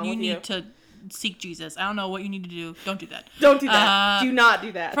something wrong with you. You need to seek Jesus. I don't know what you need to do. Don't do that. Don't do that. Do not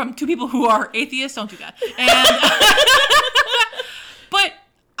do that. From 2 people who are atheists, don't do that. And but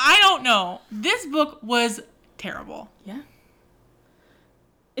I don't know. This book was terrible. Yeah.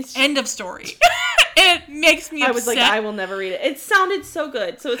 End of story. It makes me upset. I was like, I will never read it. It sounded so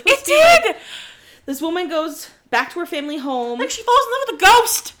good. So it's supposed It to be did! like, this woman goes back to her family home. Like she falls in love with a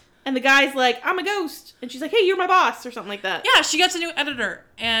ghost. And the guy's like, I'm a ghost. And she's like, hey, you're my boss, or something like that. Yeah, she gets a new editor,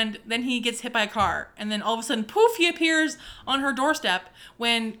 and then he gets hit by a car, and then all of a sudden, poof, he appears on her doorstep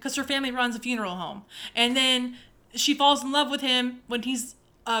because her family runs a funeral home. And then she falls in love with him when he's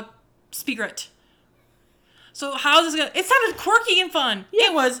a spirit. So how's this gonna... It sounded quirky and fun.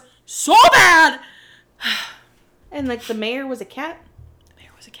 Yeah. It was so bad! And like the mayor was a cat? The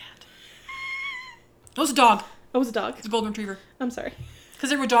mayor was a cat. It was a dog. Oh, it was a dog. It's a golden retriever. I'm sorry. Because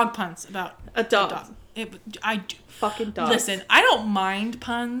there were dog puns about a dog. Fucking dog. Listen, I don't mind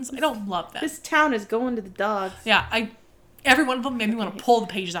puns. I don't love them. This town is going to the dogs. Yeah, every one of them made me want to pull the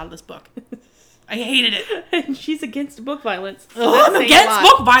pages out of this book. I hated it. And she's against book violence. Oh, I'm against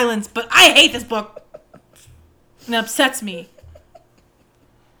book violence, but I hate this book. And it upsets me.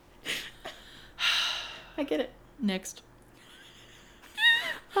 I get it. Next.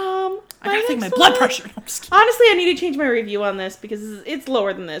 I gotta take my blood pressure. No, honestly, I need to change my review on this because it's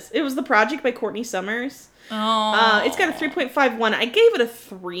lower than this. It was The Project by Courtney Summers. Oh. It's got a 3.51. I gave it a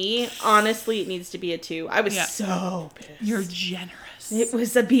 3. Honestly, it needs to be a 2. I was so pissed. You're generous. It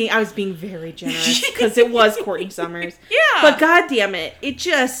was I was being very generous because it was Courtney Summers. Yeah. But god damn it, it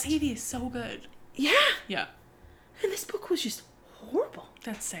just... Sadie is so good. Yeah. Yeah. And this book was just horrible.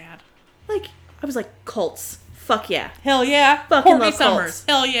 That's sad. Like, I was like, cults. Fuck yeah. Hell yeah. Fucking Courtney love Summers. cults.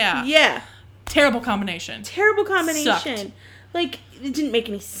 Hell yeah. Yeah. Terrible combination. Terrible combination. Sucked. Like, it didn't make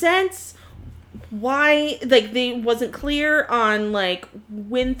any sense. Why, like, they wasn't clear on, like,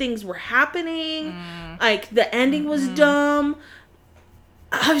 when things were happening. Like, the ending was dumb.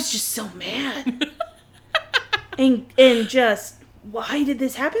 I was just so mad. and just, why did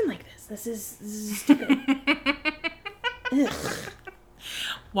this happen like this? This is stupid. Ugh.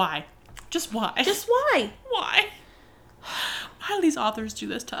 Why? Just why? Just why? Why? Why do these authors do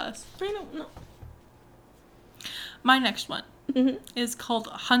this to us? I don't know. My next one is called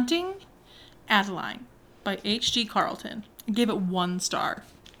Hunting Adeline by H.G. Carlton. I gave it 1 star.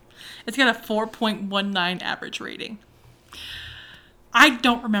 It's got a 4.19 average rating. I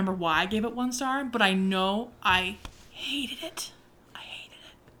don't remember why I gave it 1 star, but I know I hated it.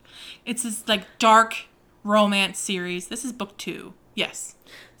 It's this like dark romance series. This is book 2. Yes.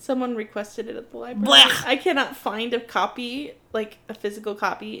 Someone requested it at the library. Blech. I cannot find a copy, like a physical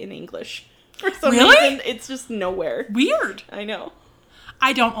copy in English. For some Really? reason, it's just nowhere. Weird. I know.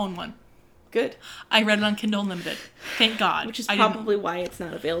 I don't own one. Good. I read it on Kindle Unlimited. Thank God. Which is probably why it's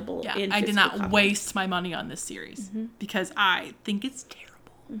not available in physical I did not copies. waste my money on this series because I think it's terrible.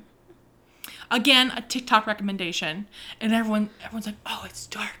 Again, a TikTok recommendation, and everyone's like, "Oh, it's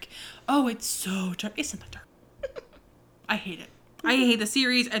dark. Oh, it's so dark." It's not dark. I hate it. I hate the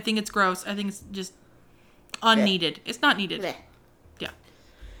series. I think it's gross. I think it's just unneeded. It's not needed. Blech. Yeah.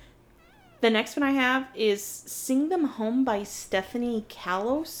 The next one I have is Sing Them Home by Stephanie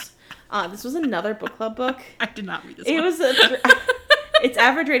Kalos. This was another book club book. I did not read this It one. was its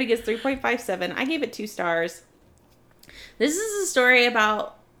average rating is 3.57. I gave it 2 stars. This is a story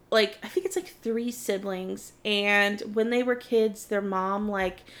about, like, I think it's like 3 siblings, and when they were kids, their mom,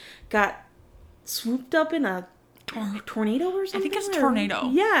 like, got swooped up in a tornado or something. I think it's a tornado.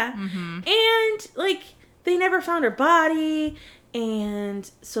 Yeah. And, like, they never found her body, and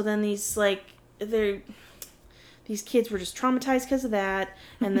so then these kids were just traumatized because of that,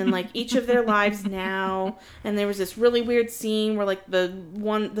 and then, like, each of their lives now, and there was this really weird scene where, like,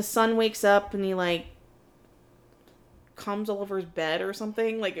 the son wakes up and he, like, comes all over his bed or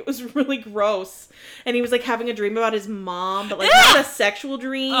something. Like, it was really gross, and he was, like, having a dream about his mom, but, like, not a sexual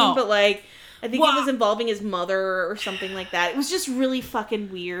dream, but, like, I think it was involving his mother or something like that. It was just really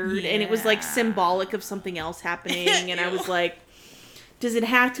fucking weird, and it was, like, symbolic of something else happening, and I was like, does it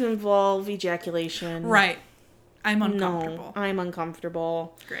have to involve ejaculation? Right. I'm uncomfortable. No, I'm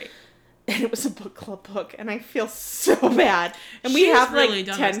uncomfortable. Great. And it was a book club book, and I feel so bad. And we She's have, really like,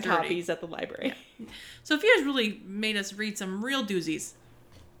 done us 10 dirty. copies at the library. Yeah. Sophia's really made us read some real doozies.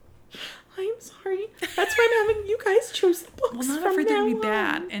 I'm sorry. That's why I'm having you guys choose the books. Well, not from everything now will be on.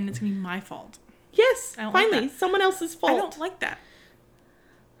 bad, and it's going to be my fault. Yes, I don't like finally, that. someone else's fault. I don't like that.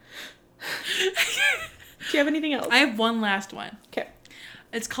 Do you have anything else? I have one last one. Okay.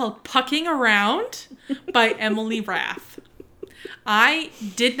 It's called Pucking Around by Emily Raff. I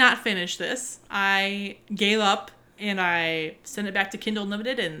did not finish this. I gave up, and I sent it back to Kindle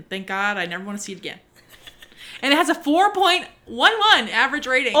Unlimited, and thank God I never want to see it again. And it has a 4.11 average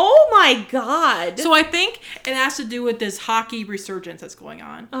rating. Oh my God. So I think it has to do with this hockey resurgence that's going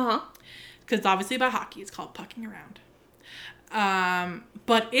on. Uh-huh. Because it's obviously about hockey. It's called Pucking Around.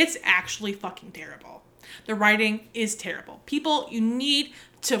 But it's actually fucking terrible. The writing is terrible. People, you need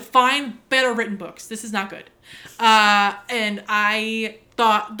to find better written books. This is not good. And I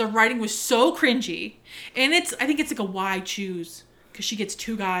thought the writing was so cringy. And I think it's like a why choose. Because she gets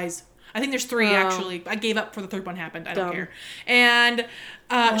 2 guys. I think there's 3 actually. I gave up before the 3rd one happened. I don't care. And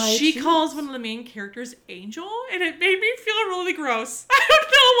she calls one of the main characters Angel. And it made me feel really gross. I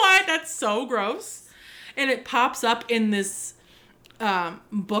don't know why. That's so gross. And it pops up in this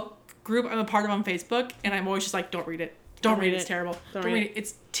book group I'm a part of on Facebook, and I'm always just like, don't read it. Don't read it. It's terrible. Don't read it.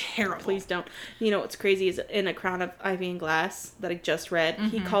 It's terrible. Please don't. You know what's crazy is in A Crown of Ivy and Glass that I just read,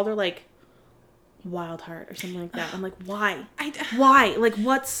 he called her, like, Wild Heart or something like that. I'm like, why? Why? Like,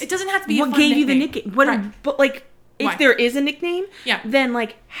 what's... It doesn't have to be a what fun gave you the nickname. nickname? What? Right. But, like, if Why? there is a nickname, then,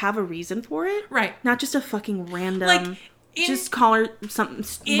 like, have a reason for it. Right. Not just a fucking random... Like, just call her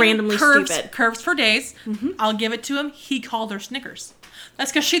something randomly stupid. Curves for Days. I'll give it to him. He called her Snickers.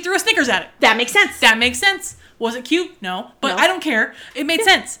 That's because she threw a Snickers at it. That makes sense. Was it cute? No. But No. I don't care. It made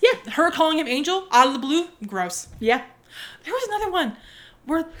sense. Yeah. Her calling him Angel out of the blue, gross. Yeah. There was another one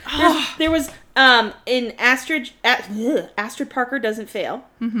where... There was, in Astrid Parker Doesn't Fail.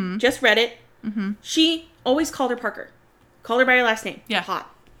 Just read it. She always called her Parker. Called her by her last name. Yeah.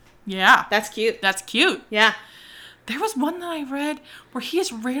 Hot. Yeah. That's cute. That's cute. Yeah. There was one that I read where he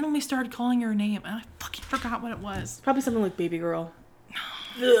just randomly started calling her a name, and I fucking forgot what it was. Probably something like Baby Girl.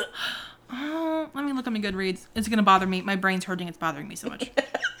 Oh, let me look at my Goodreads. It's going to bother me. My brain's hurting. It's bothering me so much.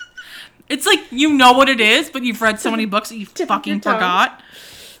 It's like, you know what it is, but you've read so many books that you fucking forgot.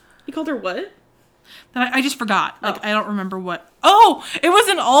 You called her what? That I just forgot. Like, I don't remember what. Oh, it was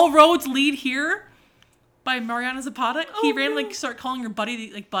an All Roads Lead Here by by Mariana Zapata. He randomly started calling her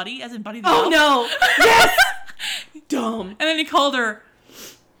Buddy, like Buddy, as in Buddy the Oh, Elf. no. Yes. Dumb. And then he called her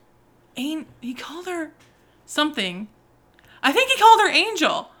something. I think he called her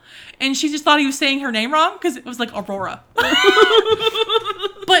Angel. And she just thought he was saying her name wrong because it was like Aurora. But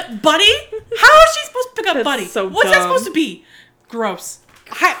Buddy? How is she supposed to pick up That's Buddy? so What's that dumb. supposed to be? Gross.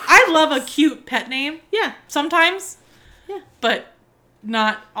 I love a cute pet name. Yeah. Sometimes. Yeah. But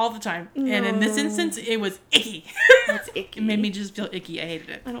not all the time. No. And in this instance, it was icky. That's icky. It made me just feel icky. I hated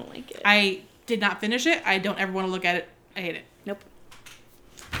it. I don't like it. I did not finish it. I don't ever want to look at it. I hate it. Nope.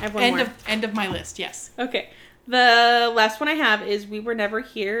 I have one more. End of my list, yes. Okay. The last one I have is We Were Never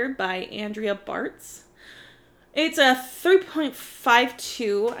Here by Andrea Bartz. It's a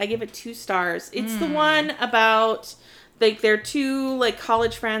 3.52. I give it 2 stars. It's the one about, like, they're 2, like,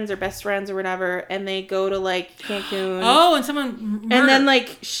 college friends or best friends or whatever, and they go to, like, Cancun. Oh, and someone And then,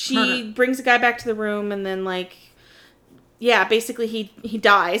 like, she brings a guy back to the room, and then, like, yeah, basically he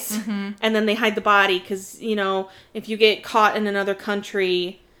dies. Mm-hmm. And then they hide the body because, you know, if you get caught in another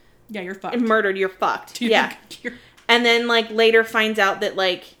country... Yeah, you're fucked. And murdered, you're fucked. Yeah. You're... And then, like, later finds out that,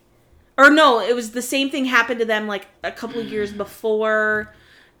 like... Or no, it was the same thing happened to them, like, a couple of years before.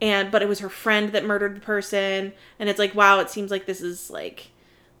 But it was her friend that murdered the person. And it's like, wow, it seems like this is, like...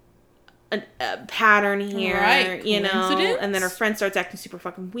 A pattern here, right. you know, Coincidence? and then her friend starts acting super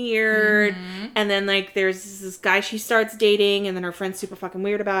fucking weird, Mm-hmm. and then, like, there's this guy she starts dating, and then her friend's super fucking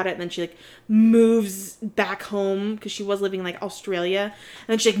weird about it, and then she, like, moves back home, because she was living in, like, Australia, and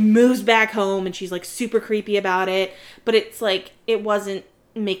then she, like, moves back home, and she's, like, super creepy about it, but it's, like, it wasn't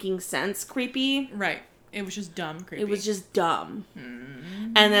making sense creepy. Right. It was just dumb creepy. It was just dumb.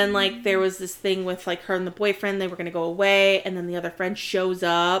 Mm-hmm. And then, like, there was this thing with, like, her and the boyfriend, they were gonna go away, and then the other friend shows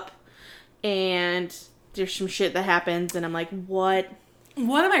up, and there's some shit that happens, and I'm like, what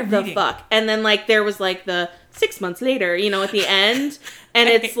am I the reading? fuck? And then, like, there was, like, the 6 months later, you know, at the end, and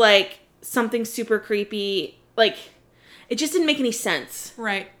it's, like, something super creepy. Like, it just didn't make any sense.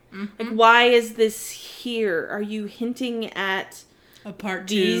 Right. Mm-hmm. Like, why is this here? Are you hinting at A part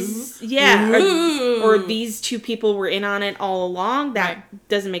these? 2? Yeah. Ooh. Or these 2 people were in on it all along? That Right.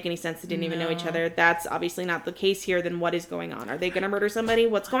 doesn't make any sense. They didn't even know each other. That's obviously not the case here. Then what is going on? Are they going to murder somebody?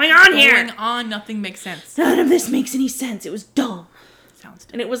 What's going on here? Going on, nothing makes sense. None of this makes any sense. It was dumb. Sounds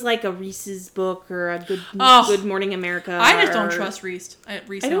dumb. And it was like a Reese's book or a Good Morning America. I just don't trust Reese. I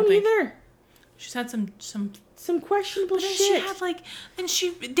don't either. She's had some questionable but then shit.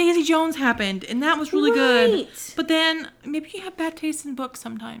 she had Daisy Jones happened, and that was really good. Right. But then maybe you have bad taste in books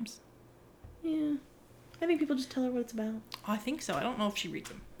sometimes. Yeah. I think people just tell her what it's about. Oh, I think so. I don't know if she reads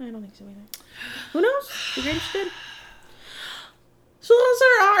them. I don't think so either. Who knows? You're interested. So those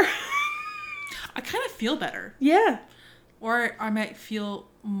are our... I kind of feel better. Yeah. Or I might feel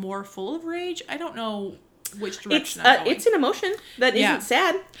more full of rage. I don't know which direction I'm going. It's an emotion that isn't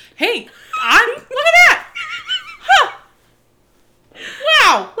sad. Hey, look at that! Huh.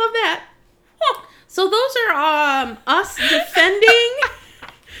 Wow! Love that. Huh. So those are us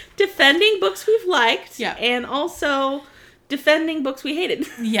defending books we've liked. Yeah. And also defending books we hated.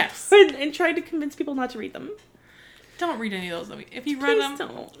 Yes. and trying to convince people not to read them. Don't read any of those. If you read Please them,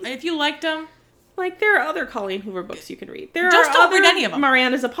 don't. if you liked them, Like, there are other Colleen Hoover books you can read. There Just are don't other read any of them.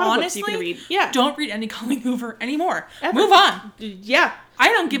 Mariana Zapata honestly, books you can read. Yeah. don't read any Colleen Hoover anymore. Ever. Move on. Yeah. I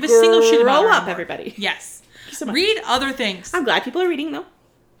don't give a single shit about her Grow up, anymore. everybody. Yes. Thank you so much. Read other things. I'm glad people are reading, though.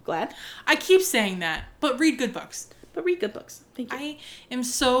 Glad. I keep saying that, but read good books. But read good books. Thank you. I am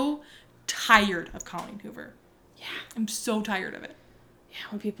so tired of Colleen Hoover. Yeah. I'm so tired of it. Yeah,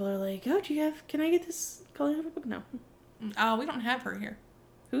 when people are like, oh, can I get this Colleen Hoover book? No. We don't have her here.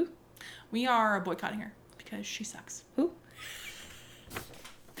 Who? We are boycotting her because she sucks. Who?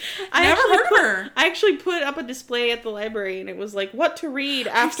 Never heard of her. I actually put up a display at the library, and it was like, what to read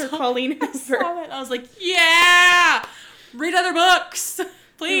after Colleen I Hoover. saw that. I was like, yeah! Read other books,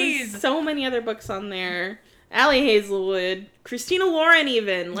 please. There's so many other books on there. Allie Hazelwood, Christina Lauren,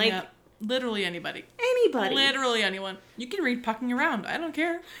 even. Like, Yep. Literally anybody. anybody. Literally anyone. You can read Pucking Around. I don't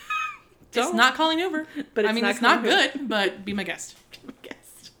care. It's Don't. not Colleen Hoover. But I mean, it's Colleen not Hoover. good, but be my guest.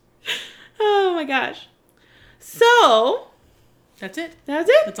 Guest. Oh my gosh. So, That's it. that's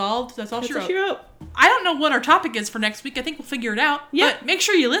it. That's all she That's what wrote. she wrote. I don't know what our topic is for next week. I think we'll figure it out. Yeah. But make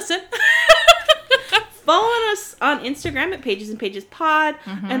sure you listen. Follow us on Instagram at Pages and Pages Pod.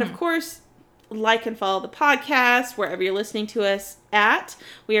 Mm-hmm. And of course, like and follow the podcast wherever you're listening to us at.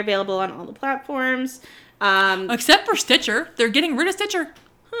 We are available on all the platforms. Except for Stitcher. They're getting rid of Stitcher.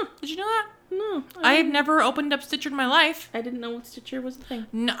 Huh. Did you know that? No. I have never opened up Stitcher in my life. I didn't know what Stitcher was a thing.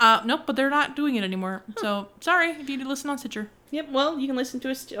 Nope, but they're not doing it anymore. So, sorry if you do listen on Stitcher. Yep. Well, you can listen to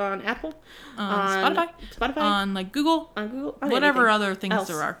us on Apple, on Spotify, on like Google, on whatever anything other things else.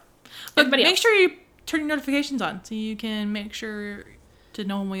 there are. But Everybody make else. sure you turn your notifications on so you can make sure to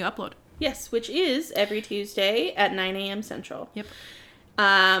know when we upload. Yes, which is every Tuesday at 9 a.m. Central. Yep.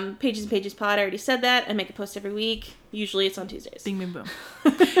 Pages and Pages Pod, I already said that. I make a post every week. Usually it's on Tuesdays. Bing, bing, boom.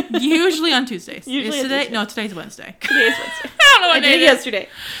 Usually on Tuesdays. Usually Is on today? Tuesdays. No, today's Wednesday. Today is Wednesday. I don't know what I day did it it is. yesterday.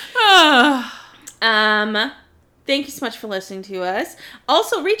 Thank you so much for listening to us.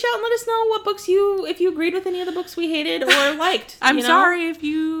 Also, reach out and let us know what books if you agreed with any of the books we hated or liked. I'm sorry if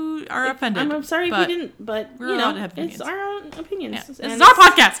you are offended. I'm sorry if you didn't, but we're allowed to have opinions. It's our own opinions. Yeah. This And is our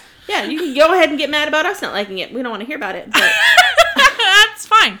podcast. Yeah, you can go ahead and get mad about us not liking it. We don't want to hear about it, but That's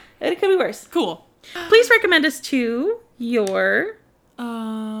fine. it could be worse. Cool. Please recommend us to your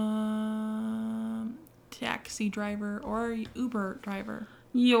taxi driver or Uber driver.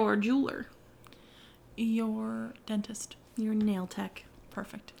 your jeweler, Your dentist. your nail tech.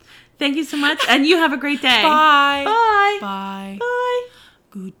 Perfect. Thank you so much, and you have a great day. Bye. Bye. Bye. Bye.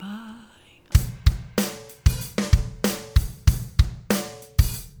 Goodbye.